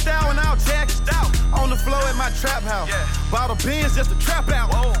 300,000 out taxed out. On the floor at my trap house. Yeah. Bought a Benz just to trap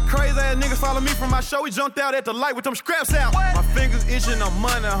out. Whoa. Crazy ass niggas follow me from my show. We jumped out at the light with them scraps out. What? My fingers itching, I'm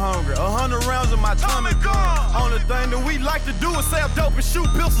money hungry. 100 rounds in my tummy gun. Only thing that we like to do is sell dope and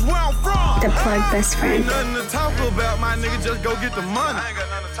shoot pistols where I'm from. The plug best friend. Ain't nothing to talk about, my nigga, just go get the money. I ain't got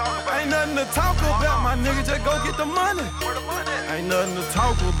nothing to talk about. Ain't nothing to talk about, my nigga, just go get the money. Where the money? Ain't nothing to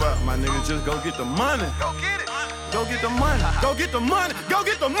talk about, my nigga, just go get the money. Go get it. Go get the money. Go get the money. Go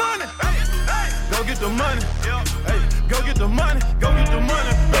get the money. Hey, hey. Go get the money. Yeah. Hey, go get the money. Go get the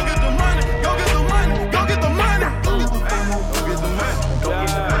money. Go get the money. Go get the money. Go get the money. Go get the money.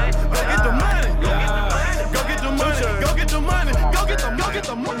 Go get the money. Go get the money. Go get the money. Go get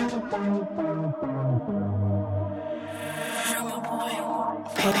the money.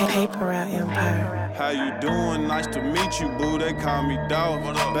 Paper Route Empire. How you doing? Nice to meet you, boo. They call me Dolph.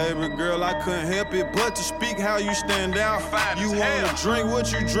 Baby girl, I couldn't help it but to speak how you stand out. You wanna drink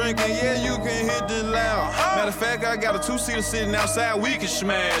what you drink, and yeah, you can hit this loud. Matter of fact, I got a 2-seater sitting outside, we can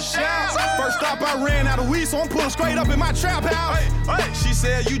smash out. First stop, I ran out of weed, so I'm pulling straight up in my trap house. She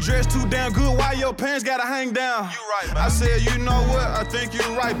said, you dress too damn good, why your pants gotta hang down? You right, man. I said, you know what? I think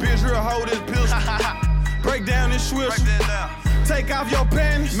you're right, bitch. Real hold this pistol. Break down this switch. Break that down. Take off your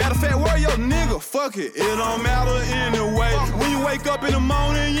panties. Matter of fact, where your nigga? Fuck it, it don't matter anyway. When you wake up in the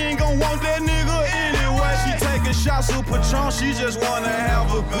morning, you ain't gon' want that nigga anyway. She taking shots of Patron, she just wanna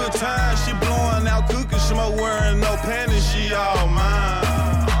have a good time. She blowing out cooking smoke, wearing no panties, she all mine.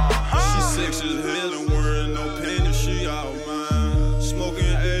 She sexy as hell and wearing no panties, she all mine. Smoking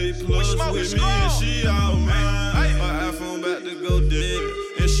A+ with me and she all mine. Her iPhone about to go dead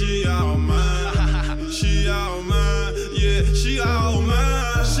and she all mine. She all mine, yeah, she all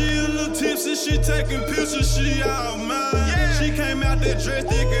mine. She a little tipsy, she taking pictures, she all mine. Yeah. She came out that dress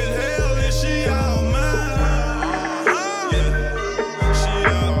thick as hell and she all mine. Yeah, she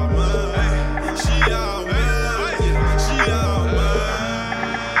all mine. She all mine. Yeah, she all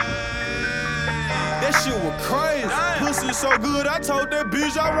mine. That shit was crazy. Pussy so good, I told that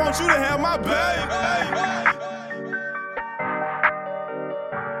bitch I want you to have my baby.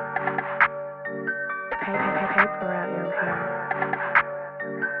 Paper Route Empire.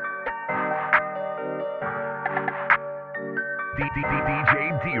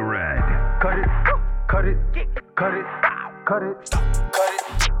 DJ D-Red. Cut it, cut it, cut it, cut it, cut it,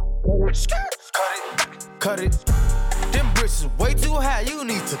 cut it. Them bricks is way too high, you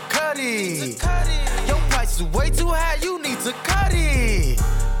need to cut it. Your price is way too high, you need to cut it.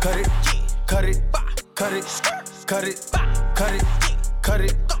 Cut it, cut it, cut it, cut it, cut it, cut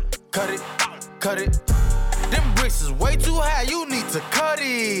it, cut it, cut it. Them bricks is way too high, you need to cut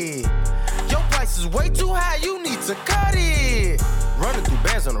it. Your price is way too high, you need to cut it. Running through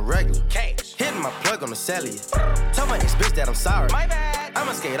bands on the regular. Cash. Hitting my plug on the cellular. Tell my ex-bitch that I'm sorry. My bad.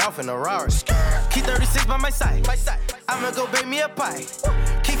 I'ma skate off in a Rari. Key 36 by my side. I'ma go bake me a pie.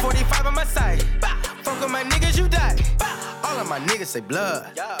 Key 45 by my side. Fuck with my niggas, you die. All of my niggas say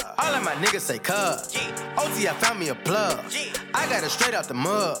blood. All of my niggas say cuz. OT, I found me a plug. I got it straight out the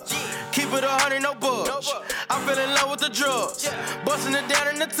mud. Keep it 100, no budge. I fell in love with the drugs. Busting it down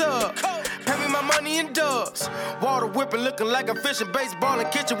in the tub. Pay me my money in dubs. Water whipping, looking like a fish in baseball in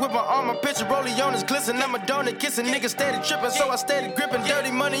kitchen with my arm, my picture. Rollie on his glisten. I'm a donut kissing. Niggas steady tripping, so I steady gripping.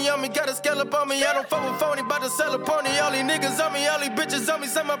 Dirty money on me, got a scallop on me. I don't fuck with phony, bout to sell a pony. All these niggas on me, all these bitches on me.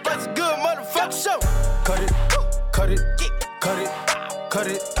 Say my price is good, motherfucker. Show. Cut it, cut it, cut it, cut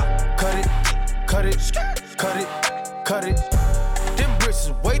it, cut it, cut it, cut it, cut it. Them bricks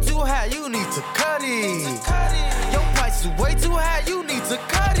is way too high, you need to cut it. Your price is way too high, you need to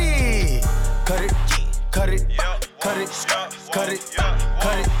cut it. Cut it, cut it, cut it, cut it,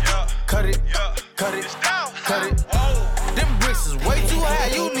 cut it, cut it, cut it, cut it. Them bricks is way too high,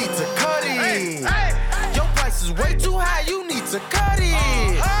 you need to cut it. Your price is way too high, you need to cut it.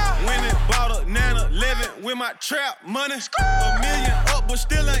 Went and bought a 911 with my trap money. $1 million up, but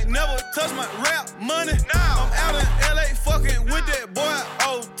still ain't never touched my rap money. I'm out in LA fucking with that boy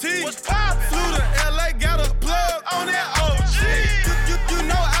OT. What's poppin'? Flew to LA, got a plug on that OG. You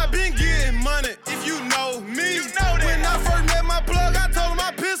know I been getting money, if you know me. You know that. When I first met my plug, I told him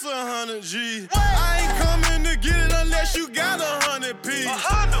I piss 100 G. What? I ain't coming to get it unless you got 100 P.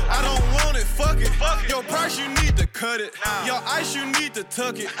 I don't want it, fuck it. Your price, you need to cut it. Your ice, you need to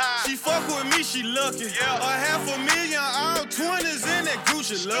tuck it. She fuck with me, she lucky. A $500,000, all 20s in that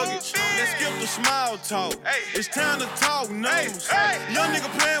Gucci luggage. Let's skip the small talk. It's time to talk numbers. Young nigga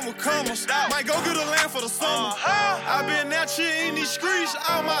playing with commas. Might go get a land for the summer. I been out here in these streets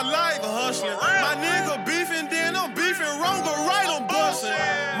all my life hustling. My nigga beefing, then I'm beefing wrong, go right, I'm busting.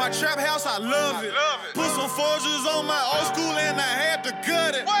 My trap house, I love it. Put some forges on my old school and I had to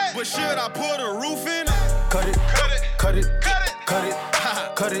gut it. But should I put a roof in it? Cut it, cut it, cut it, cut it,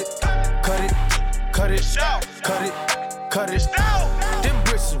 cut it, cut it, cut it, cut it, cut it. Them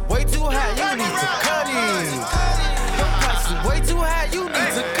bricks is way too high, you need to cut it. Them prices is way too high, you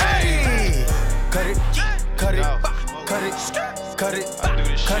need to cut it. Cut it, cut it, cut it, cut it,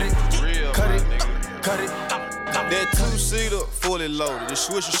 cut it, cut it, cut it. That two-seater, fully loaded. This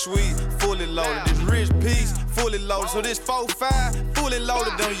Swisher Sweet, fully loaded. This Rich Piece, fully loaded. So this 4-5, fully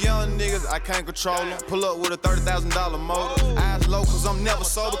loaded. Them young niggas, I can't control them. Pull up with a $30,000 motor. Eyes low, cause I'm never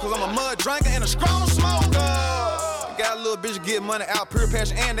sober. Cause I'm a mud drinker and a strong smoker. Got a little bitch get money out pure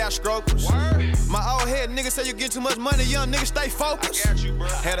passion and out strokers. My old head nigga say you get too much money, young nigga stay focused. I got you, bro.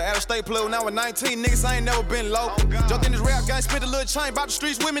 Had an out-of-state play when I was 19, niggas I ain't never been local. Jumped in this rap game, spent a little chain, bought the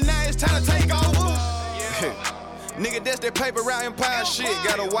streets with me, now it's time to take over. Nigga, that's that paper route empire shit.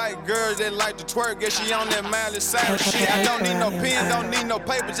 Got a white girl that like to twerk, guess she on that Miley Cyrus shit. I don't need no pen, don't need no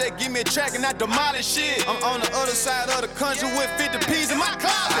paper, just give me a track and I demolish shit. I'm on the other side of the country with 50 P's in my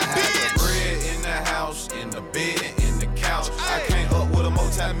closet, bitch. Bread in the house, in the bed, and in the couch. I came up with a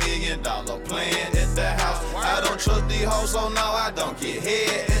multi-million-dollar plan at the house. I don't trust these hoes, so no, I don't get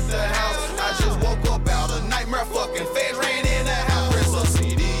head at the house. I just woke up out of nightmare, fucking feds ran in the house. Press up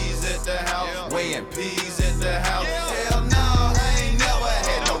CDs at the house, weighing P's at the house. Hell no, I ain't never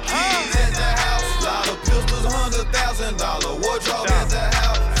had no keys at the house. Lot of pistols, $100,000 wardrobe at the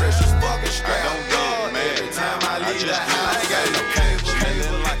house. Fresh as fucking strap. I don't get it, man. Every time I leave the house, I ain't got no cable,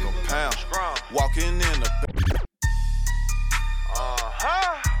 feeling like a pound. Walking in the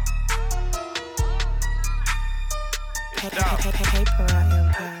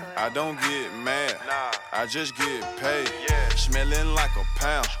I don't get mad, I just get paid. Smelling like a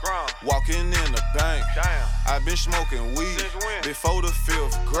pound, walking in the bank. I've been smoking weed before the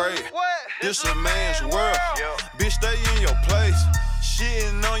 5th grade. This a man's world, bitch stay in your place.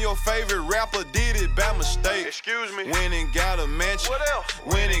 Shitting on your favorite rapper, did it by mistake. Excuse me. Went and got a mansion. What else?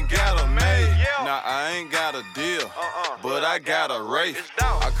 Went and got a maid. Now I ain't got a deal, but I got a rate.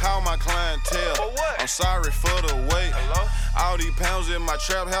 I call my clientele. For what? I'm sorry for the wait. Hello? All these pounds in my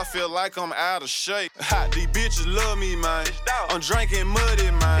trap house feel like I'm out of shape. These bitches love me, man. I'm drinking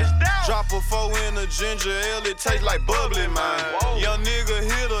muddy, man. Drop a 4 in a ginger ale, it tastes like bubbly, man. Young nigga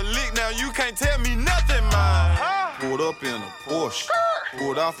hit a lick, now you can't tell me nothing, man. Pulled up in a Porsche,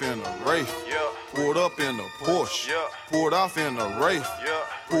 pulled off in a Wraith. Pulled up in a Porsche, pulled off in a Wraith.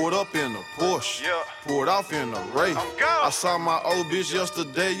 Pulled up in a Porsche, pulled off in a Wraith. I saw my old bitch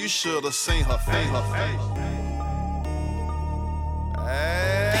yesterday, you should've seen her face.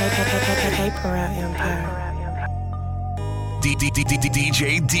 Paper Route Empire.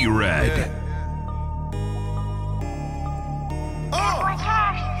 DJ D-Red.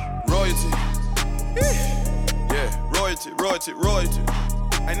 Royalty. Yeah, royalty.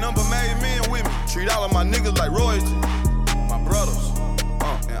 Ain't number made men with me. Treat all of my niggas like royalty. My brothers,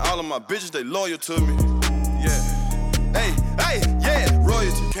 and all of my bitches, they loyal to me. Yeah. Hey, yeah,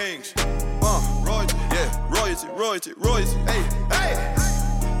 royalty. Kings, royalty. Yeah, royalty. Hey.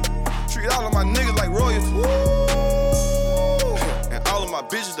 Treat all of my niggas like royalty. And all of my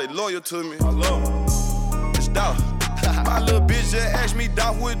bitches, they loyal to me. I love them. It's Dolph. My little bitch just asked me,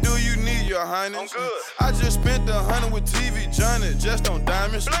 Dolph, what do you need, your highness? I'm good. I just spent 100 with TV Johnny, just on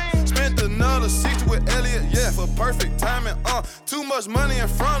diamonds. Bling. Spent another 60 with Elliot, yeah, for perfect timing. Too much money in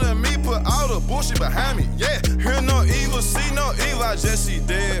front of me, put all the bullshit behind me, yeah. Hear no evil, see no evil, I just see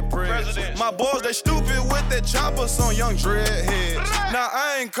dead presidents. My boys, they stupid with that chopper, some young dreadheads. Now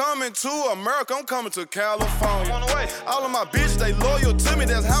I ain't coming to America, I'm coming to California. I'm on the way. All of my bitches, they loyal to me,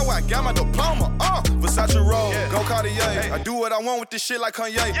 that's how I got my diploma. Versace Roll, go Cartier. Hey. I do what I want with this shit like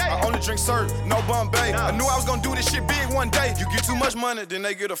Kanye. I only drink syrup, no Bombay. I knew I was gonna do this shit big one day. You get too much money, then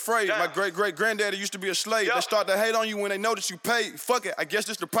they get afraid. My great-great-granddaddy used to be a slave. They start to hate on you when they know that you paid. Fuck it, I guess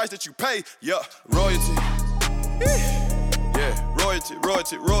this the price that you pay. Yeah, royalty. Yeah, royalty.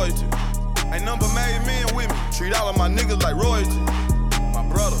 Ain't number made men with me. Treat all of my niggas like royalty. My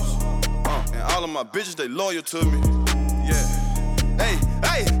brothers, and all of my bitches, they loyal to me. Yeah. Hey,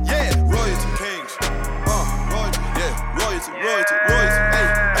 yeah. Royalty kings. Royalty, yeah. Royalty.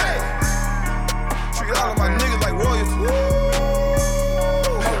 Hey. Treat all of my niggas like royalty.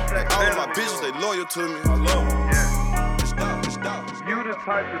 All of my bitches, they loyal to me. I love them. Yeah. It's dope. You the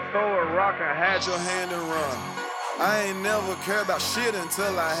type to throw a rock and Had your hand and run. I ain't never cared about shit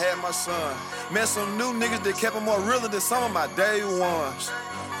until I had my son. Met some new niggas that kept it more realer than some of my day ones.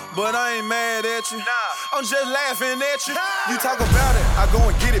 But I ain't mad at you. I'm just laughing at you. You talk about it, I go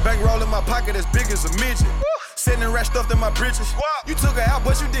and get it. Bankroll in my pocket as big as a midget. Sitting and rat stuffed in my britches. You took her out,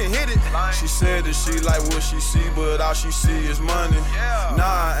 but you didn't hit it. She said that she like what she see, but all she see is money.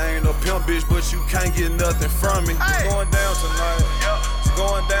 Nah, I ain't no pimp bitch, but you can't get nothing from me. It's going down tonight. It's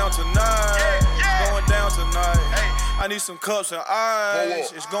going down tonight. It's going down tonight. I need some cups and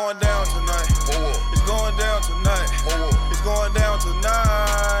ice. It's going down tonight. It's going down tonight. It's going down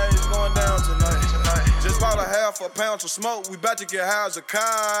tonight. It's going down tonight. Just bought a half a pound of smoke. We bout to get high as a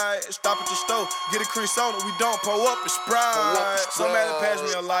kite. Stop at the store, get a cream soda. We don't pull up and Sprite. Somebody pass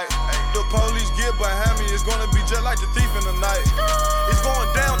me a light. The police get behind me. It's gonna be just like the thief in the night. It's going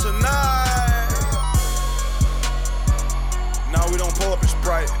down tonight. Now we don't pull up and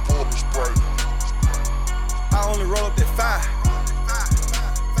Sprite. I only roll up that 5.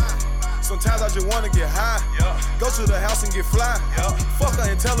 Sometimes I just wanna get high. Go to the house and get fly. Fuck her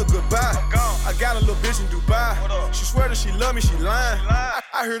and tell her goodbye. I got a little bitch in Dubai. She swear that she love me, she lying. I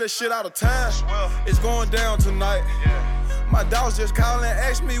hear that shit all the time. It's going down tonight. My dogs just callin' and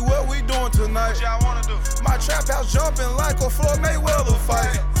ask me what we doing tonight. My trap house jumping like a Floyd Mayweather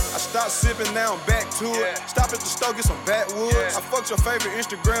fight. I stopped sipping, now I'm back to it. Stop at the store, get some backwoods. I fucked your favorite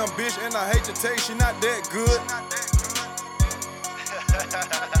Instagram bitch, and I hate to tell you she not that good.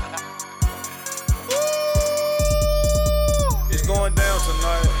 It's going down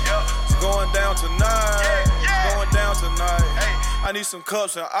tonight. It's going down tonight. It's going down tonight. I need some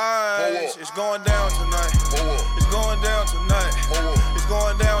cups and ice. It's going down tonight. It's going down tonight. It's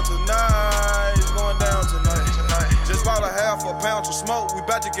going down tonight. It's going down tonight. Just bought a half a pound of smoke. We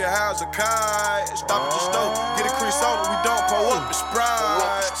bout to get high as a kite. Stop at the store, get a cream soda. We don't pull up and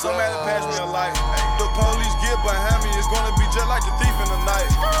Sprite. Somebody pass me a light. The police get behind me. It's gonna be just like the thief in the night.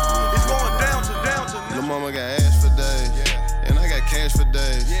 It's going down tonight. Lil' mama got ass for days. And I got cash for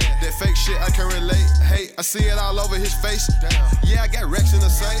days. That fake shit I can relate. Hey, I see it all over his face. Yeah, I got racks in the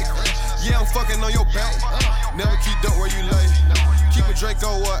safe. Yeah, I'm fucking on your back. Never keep dope where you lay. Keep a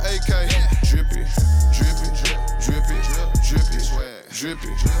Draco or AK. Drippy, drippy, drippy, drippy, drippy,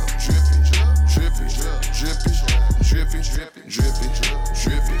 drippy, drippy, drippy, drippy, drippy, drippy,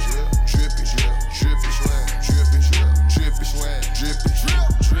 drippy, drippy,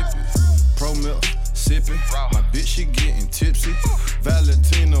 drippy. Pro milk. Sippin'. My bitch, she getting tipsy.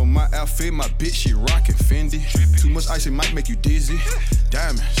 Valentino, my outfit, my bitch, she rockin' Fendi. Too much ice, it might make you dizzy.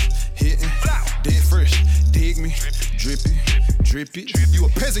 Diamonds, hitting, dead fresh, dig me. Drippy, drippy. You a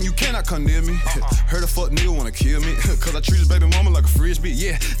peasant, you cannot come near me. Heard a fuck nigga wanna kill me. Cause I treat his baby mama like a frisbee.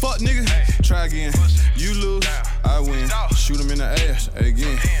 Yeah, fuck nigga, try again. You lose, I win. Shoot him in the ass,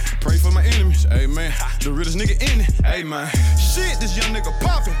 again. Pray for my enemies, amen. The realest nigga in it, amen. Shit, this young nigga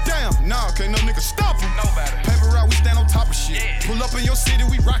poppin', damn. Nah, can't no nigga stop him. Paper route, we stand on top of shit. Pull up in your city,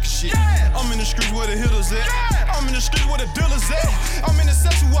 we rockin' shit. I'm in the streets where the hitters at. I'm in the streets where the dealers at. I'm in the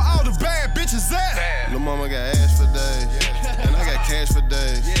section where all the bad bitches at. Lil' mama got ass for days, and I got cash for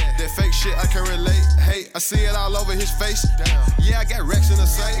days. That fake shit I can relate. Hey, I see it all over his face. Yeah, I got racks in the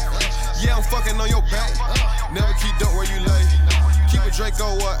safe. Yeah, I'm fucking on your back. Never keep dope where you lay. Keep a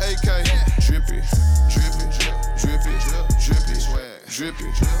Draco or AK. Drippy, drippy, drippy, drippy, drippy, drippy, drippy,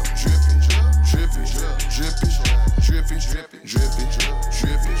 drippy, drippy, drippy, drippy, drippy,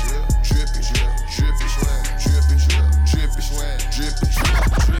 drippy, drippy,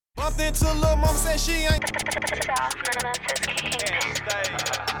 drippy. Bumped into Lil' Mama, said she ain't.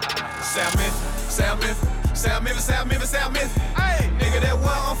 Sam Memphis. Hey, nigga, that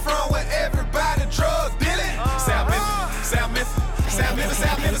where I'm from, where everybody drug dealing. Sam Memphis.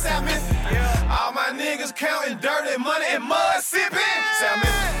 All my niggas counting dirty money and mud sipping. Sam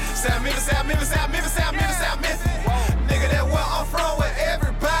Memphis. Nigga, that where I'm from, where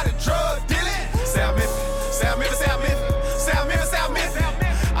everybody drug dealing. Sam Memphis.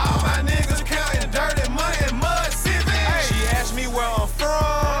 All my niggas counting dirty money and mud sipping. She asked me where I'm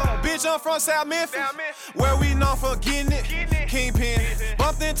from. Bitch, I'm from South Memphis. Where we known for getting it. Kingpin.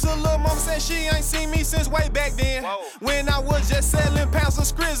 Bumped into Lil' Mama, said she ain't seen me since way back then. When I was just selling pounds of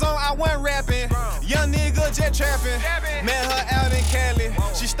scriz on, I wasn't rapping. Young nigga just trapping. Met her out in Cali.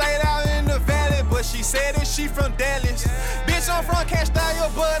 She stayed out in the from Dallas. Bitch, I'm from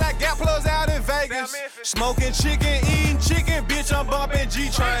Castile, but I got plugs out in Vegas. Smoking chicken, eating chicken, bitch, I'm bumping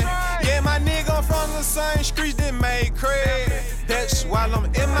G-Train. Yeah, my nigga from the same streets that made craig. That's why I'm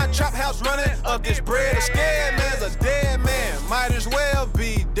in my trap house running up this bread. A scared man's a dead man, might as well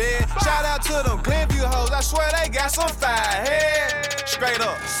be dead. Shout out to them Glenview hoes, I swear they got some fire head. Straight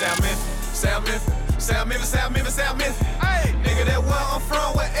up, South Memphis, South Memphis, South Memphis, South Memphis, South Memphis. Hey, nigga, that where I'm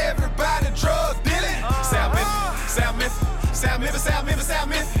from, where everybody drug dealing. South Memphis, South Memphis, South Memphis, South Memphis, South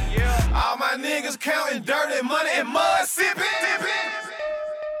Memphis. All my niggas counting dirty money and mud sipping.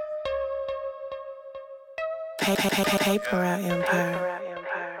 Paper Route Empire.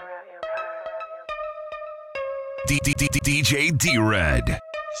 DJ D-Red.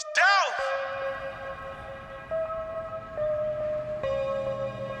 It's Dolph.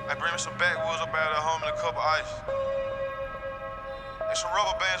 I bring me some backwoods up out there, homie, and a cup of ice. There's some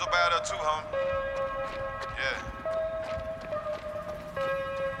rubber bands up out there too, homie. Yeah.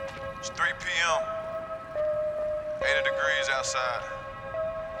 It's 3 p.m. 80 degrees outside.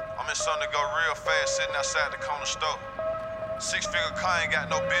 I'm in something to go real fast sitting outside the corner store. 6-figure car ain't got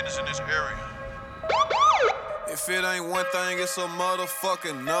no business in this area. If it ain't one thing, it's a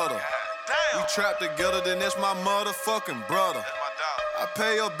motherfucking nutter. We trapped together, then that's my motherfucking brother. I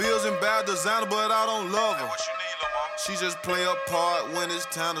pay her bills and buy designer, but I don't love her. What you need, little mama? She just play a part when it's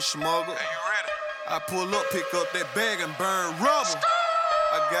time to smuggle. Hey, you ready? I pull up, pick up that bag and burn rubber.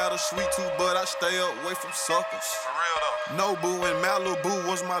 I got a sweet tooth, but I stay away from suckers. For real though. Nobu and Malibu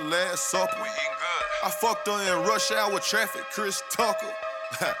was my last supper. We eating good. I fucked her in rush hour traffic, Chris Tucker.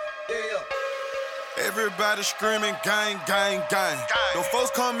 Everybody screaming, gang, gang, gang. Them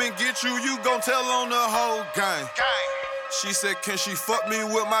folks come and get you, you gon' tell on the whole gang. She said, can she fuck me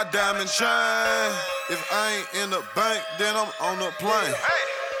with my diamond chain? If I ain't in the bank, then I'm on the plane.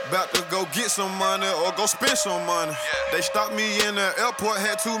 About to go get some money or go spend some money. They stopped me in the airport,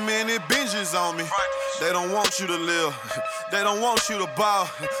 had too many binges on me. They don't want you to live, they don't want you to ball.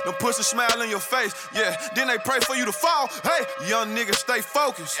 Them pussy smile in your face, yeah, then they pray for you to fall. Hey, young nigga, stay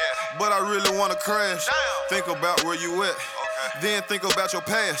focused, but I really wanna crash. Think about where you at, then think about your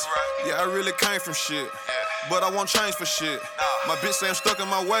past. Yeah, I really came from shit, but I won't change for shit. My bitch say I'm stuck in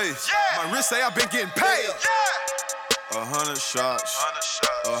my ways, my wrist say I've been getting paid. 100 shots,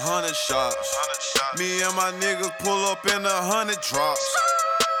 100 shots. Me and my niggas pull up in 100 drops.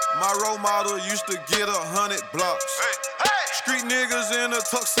 My role model used to get 100 blocks. Street niggas in a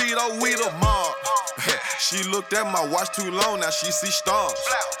tuxedo, we the mob. She looked at my watch too long, now she see stars.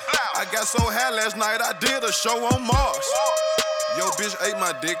 I got so high last night, I did a show on Mars. Yo, bitch ate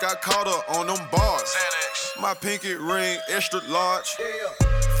my dick, I caught her on them bars. My pinky ring, extra large.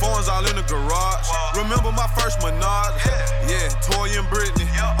 Phones all in the garage. Remember my first Menage? Yeah, Toy and Britney.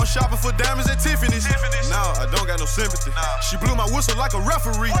 I'm shopping for diamonds at Tiffany's. Nah, I don't got no sympathy. She blew my whistle like a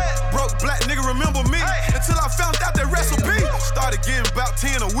referee. Broke black nigga, remember me? Until I found out that recipe. Started getting about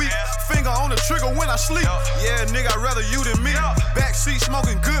 10 a week. Finger on the trigger when I sleep. Yeah, nigga, I'd rather you than me. Backseat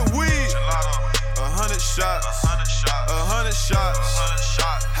smoking good weed. 100 shots. 100 shots.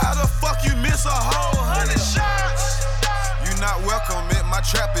 How the fuck you miss a whole 100 shots? You not welcome at my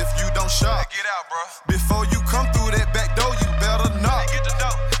trap if you don't shop. Get out, bro. Before you come through that back door, you better knock. Get the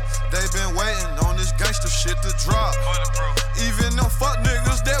dope. They been waiting on this gangster shit to drop. Even them fuck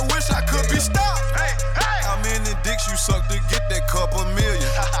niggas that wish I could be stopped. How many dicks you suck to get that couple million?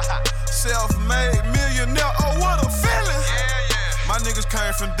 Self-made millionaire, oh what a feeling. My niggas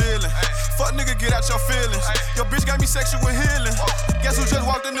came from dealing. Fuck nigga, get out your feelings. Your bitch got me sexual healing. Guess who just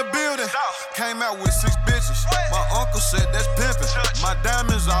walked in the building? Came out with 6 bitches. My uncle said that's pimpin'. My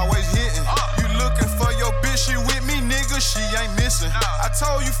diamonds always hitting. You looking for your bitch, she with me, nigga, she ain't missing. I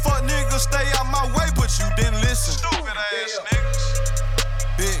told you fuck niggas, stay out my way, but you didn't listen. Stupid ass niggas.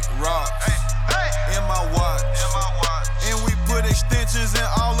 Big rocks in my watch. And we put extensions in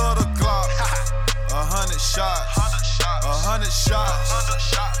all of the Glocks. 100 shots. 100 shots.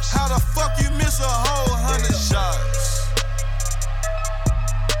 How the fuck you miss a whole 100 shots?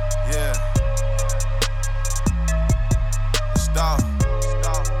 Yeah. Stop.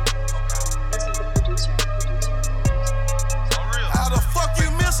 How the fuck you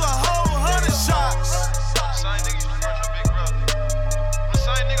miss a whole 100 shots? Same nigga used to crush your big brother. I'm the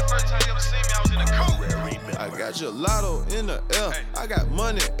same nigga first time you ever seen me, I was in the coupe. I got gelato in the air. I got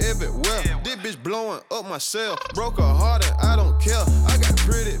money everywhere. This bitch blowing up my cell. Broke her heart and I don't care. I got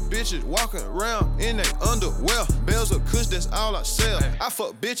pretty bitch bitches walking around in they underwear. Bells of kush, that's all I sell. I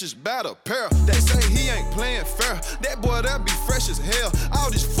fuck bitches by the pair. They say he ain't playing fair. That boy, that be fresh as hell.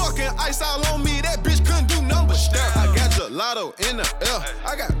 All this fucking ice all on me, that bitch couldn't do nothing but stare. I got gelato in the air.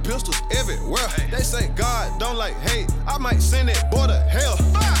 I got pistols everywhere. They say God don't like hate. I might send that boy to hell.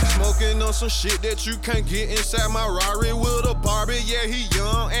 Smoking on some shit that you can't get inside my Rari with a Barbie. Yeah, he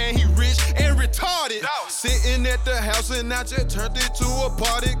young and he rich and retarded. Sitting at the house and I just turned it to a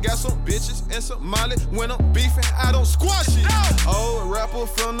party. Got some bitches and some molly. When I'm beefing, I don't squash it. Old rapper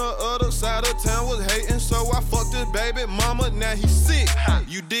from the other side of town was hating, so I fucked his baby mama. Now he sick.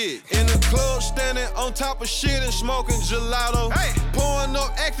 You did. In the club, standing on top of shit and smoking gelato. Pouring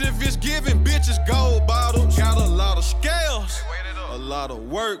up activists, giving bitches gold bottles. Got a lot of scales, a lot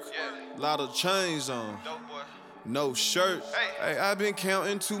of work, a lot of chains on. No shirt. Hey, I been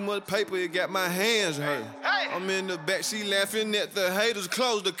counting too much paper, it got my hands hurt. I'm in the backseat laughing at the haters,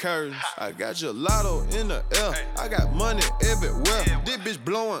 close the curtains. I got gelato in the air, I got money everywhere. This bitch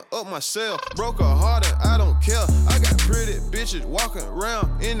blowing up my cell, broke her heart and I don't care. I got pretty bitches walking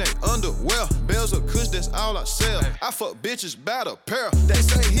around in they underwear. Bells of kush, that's all I sell. I fuck bitches by the pair. They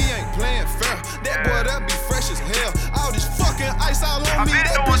say he ain't playing fair. That boy, that be fresh as hell. All this fucking ice all on me,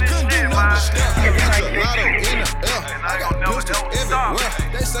 that bitch couldn't do nothing but stare. I got gelato in the I got pistols everywhere.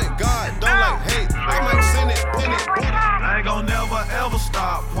 They say God don't like hate. I might send it, pin it. I ain't gon' never ever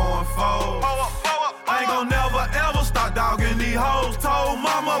stop pouring foes. I ain't gon' never ever stop dogging these hoes. Told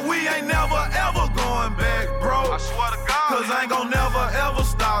mama we ain't never ever going back, bro. I swear to God. Cause I ain't gon' never ever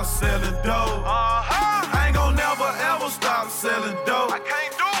stop selling dope. I ain't gon' never ever stop selling dope. I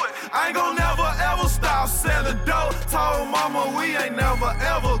can't do it. I ain't gon' never ever stop selling dope. Told mama we ain't never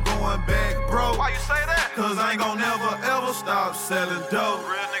ever going back, bro. Why you say that? Cause I ain't gon' never ever stop selling dope.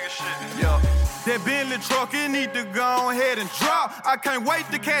 Real nigga shit. Yeah. That Bentley truck, it need to go ahead and drop. I can't wait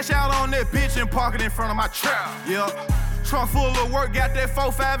to cash out on that bitch and park it in front of my trap. Yeah. Trunk full of work, got that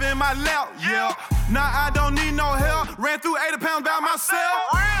 4-5 in my lap. Yeah. Nah, I don't need no help. Ran through 80 pounds by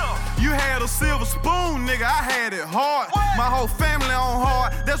myself. You had a silver spoon, nigga, I had it hard. What? My whole family on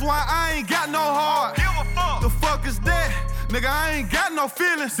hard. That's why I ain't got no heart. Give a fuck. The fuck is that? Nigga, I ain't got no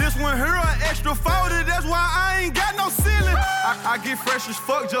feelings. This one here an extra folded, that's why I ain't got no ceiling. I get fresh as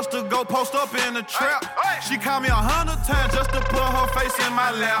fuck just to go post up in the trap. She called me 100 times just to put her face in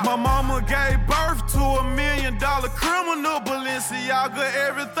my lap. My mama gave birth to $1 million criminal, Balenciaga,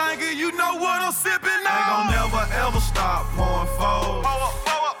 everything, and you know what I'm sipping on. I ain't gon' never ever stop pouring foes.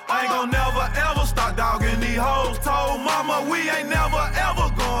 I ain't gon' never ever stop dogging these hoes. Told mama we ain't never ever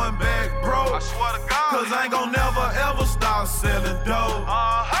going back, bro. I swear to God. Cause I ain't gon' never ever stop selling dope.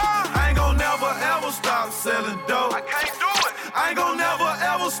 I ain't gon' never ever stop selling dope. I can't do it. I ain't gon' never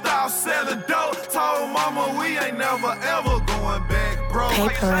ever stop selling dope. Told mama we ain't never ever going back, bro.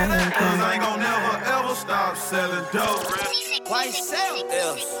 Paper Empire. Cause I ain't gon' never ever stop selling dope. Why you sell?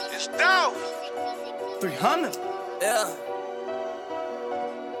 Yeah. It's dope. 300. Yeah.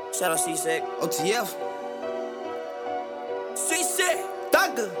 Shout out C-Sec. OTF. C-Sec.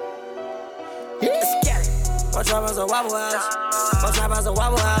 Doctor. Let's get it. My trap is a Waffle House. My trap is a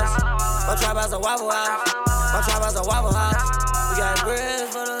Waffle House. My trap is a Waffle House. My trap is a Waffle House. We got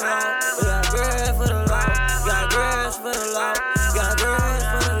grits for the law. We got grits for the law. We got grits for the law. We got grits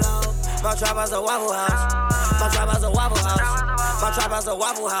for the law. My trap is a Waffle House. My trap is a Waffle House. My trap is a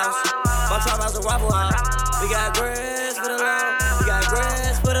Waffle House. My trap is a Waffle House. We got grits for the law. We got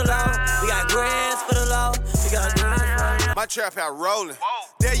grits for the law. We got grits for the law. We got grits for the law. My trap out rolling.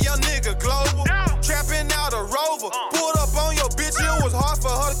 That young nigga global. Trapping out a Rover. Pulled up on your bitch, it was hard for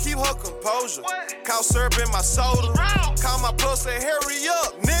her to keep her composure. Caught syrup in my soda. Call my plus, say hurry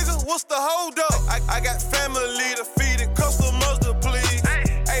up. Nigga, what's the hold up? I got family to feed and customers to please.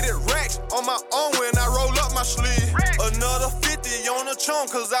 80 racks on my own when I roll up my sleeve. Another 50 on the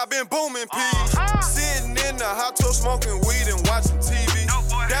chunk, cause I been booming peas. Sitting in the hot tub smoking weed and watching TV.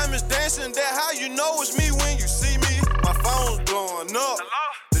 Diamonds dancing, that how you know it's me when you see me. My phone's blowing up.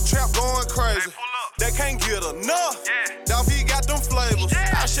 The trap going crazy. They can't get enough. Dolph, he got them flavors.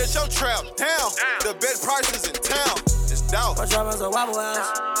 I shut your trap down. The best prices in town. It's Dolph. My trap is a Waffle House.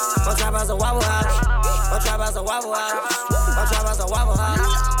 My trap is a Waffle House. My trap is a Waffle House. My trap is a Waffle House.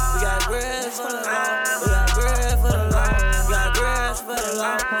 We got grits for the law. We got grits for the law. We got grits for the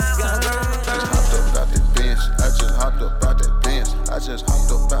law. We got grits for the law. I just hopped up out that Benz. I just hopped up out that Benz. I just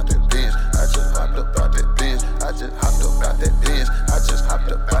hopped up out that Benz. I just hopped up out that Benz. I just hopped up out that Benz. I just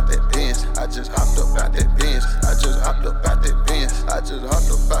hopped up out that Benz. I just hopped up out that Benz. I just hopped up out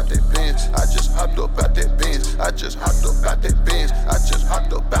that Benz. I just hopped up out that Benz. I just hopped up out that Benz. I just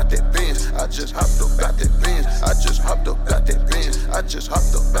hopped up out that Benz. I just hopped up out that Benz. I just hopped up out that Benz. I just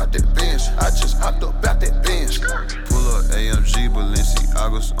hopped up up out that bench. I just hopped up out that bench. Pull up AMG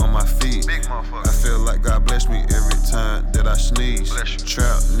Balenciagas on my feet. I feel like God bless me every time that I sneeze.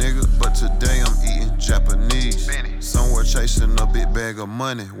 Trap nigga, but today I'm eating Japanese. Somewhere chasing a big bag of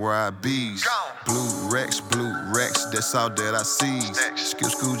money where I bees. Blue racks, that's all that I seize. Skip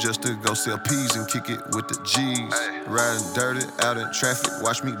school just to go sell peas and kick it with the G's. Riding dirty out in traffic,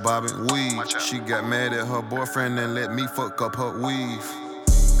 watch me bob and weave. She got mad at her boyfriend and let me fuck up her weave.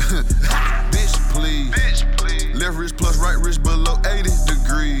 Bitch, please. Left wrist plus right wrist below 80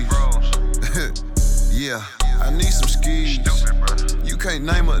 degrees. Yeah, I need some skis. You can't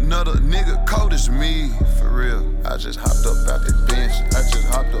name another nigga cold as me. For real, I just hopped up out that bench. I just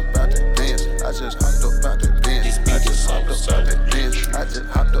hopped up out that bench. I just hopped up out that bench. I just hopped up out that bench. I just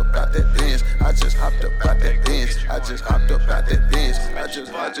hopped up out that bench. I just hopped up out that bench. I just hopped up out that bench. I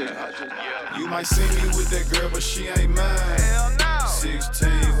just. You might see me with that girl, but she ain't mine. Hell no. 16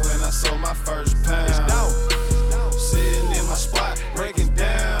 when I sold my first pound. It's dope. Sitting in my spot, breaking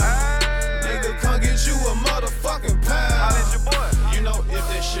down. Nigga, come get you a motherfucking pound. You know if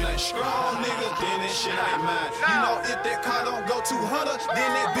that shit ain't strong, nigga, then that shit ain't mine. You know if that car don't go 200,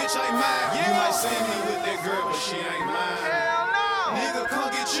 then that bitch ain't mine. You might see me with that girl, but she ain't mine. Hell no. Nigga, come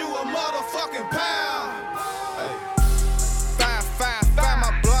get you a motherfucking pound. Hey. 555,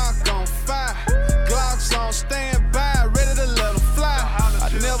 my block on fire. Glocks on standby, ready to let them fly. I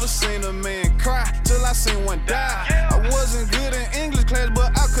never seen a man cry till I seen one die. I wasn't good in English class,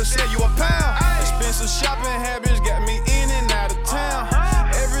 but I could sell you a pound. Expensive shopping habits got me in and out of town.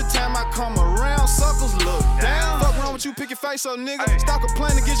 Every time I come around, suckers look down. Fuck wrong with you, pick your face up, nigga. Stop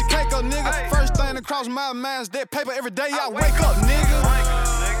complaining, get your cake up, nigga. First thing that cross my mind's that paper every day I wake up, nigga.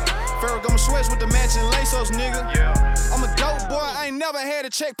 Ferragamo sweats with the matching lace-ups, nigga. I'm a dope boy, I ain't never had a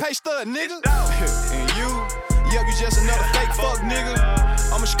check pay stud, nigga. And you just another fake fuck, nigga.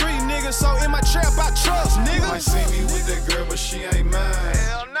 I'm a street nigga, so in my trap I trust, nigga. You might see me with that girl, but she ain't mine.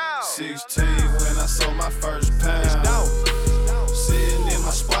 Hell no. 16 when I sold my first pound. It's dope. Sitting in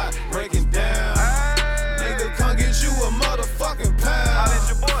my spot, breaking down. Nigga, come get you a motherfucking pound.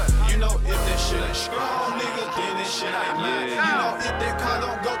 You know if that shit ain't strong, nigga, then that shit ain't mine. You know if that car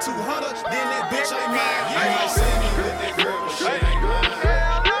don't go 200, then that bitch ain't mine. You might see me with that girl, but she ain't mine.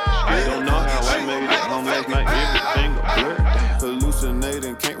 You don't know how I made it home last night. Everything a blur.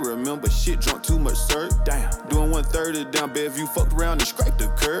 Hallucinating, can't remember shit. Drunk too much syrup. Damn. Doing 130 down Bedview, fucked around and scraped the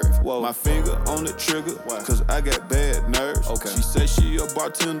curve. Whoa. My finger on the trigger, cause I got bad nerves. Okay. She said she a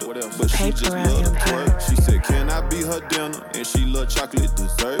bartender, but she just love to twerk. She said, can I be her dinner? And she love chocolate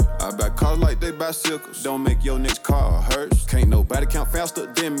dessert. I buy cars like they bicycles. Don't make your next car a hearse. Can't nobody count faster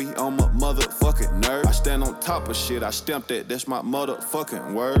than me. I'm a motherfucking nerd. I stand on top of shit, I stamped that. That's my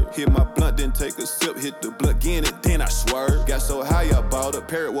motherfucking word. Hit my blunt, then take a sip. Hit the blunt again, and then I swerve. Got so high, I bought a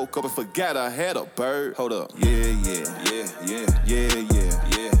parrot. Woke up and forgot I had a bird. Hold up. Yeah.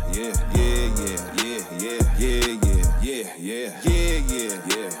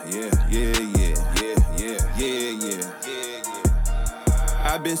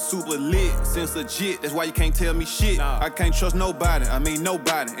 I've been super lit since legit, that's why you can't tell me shit. I can't trust nobody, I mean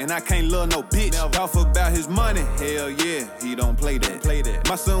nobody, and I can't love no bitch. Dolph about his money, hell yeah, he don't play that.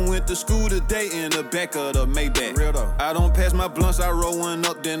 My son went to school today in the back of the Maybach. Real though. I don't pass my blunts, I roll one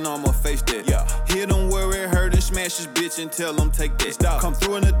up, then I'ma face that. Hit him where it hurt and smash his bitch and tell him take that. Come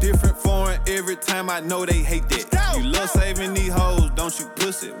through in a different foreign every time, I know they hate that. You love saving these hoes, don't you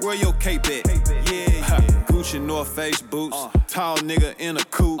pussy, where your cape at? Yeah. Gucci North Face boots, tall nigga in a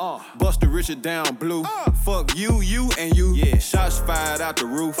coupe, Buster Richard down blue. Fuck you and you. Yeah. Shots fired out the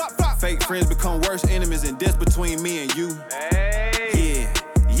roof. Fake friends become worse enemies, and that's between me and you.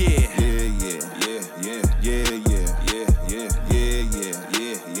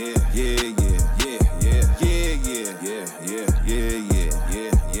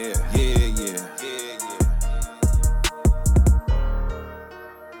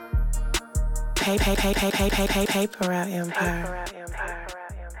 Paper Route Empire.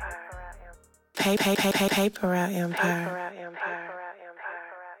 Paper Route Empire.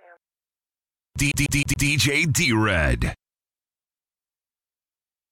 DJ D-Red.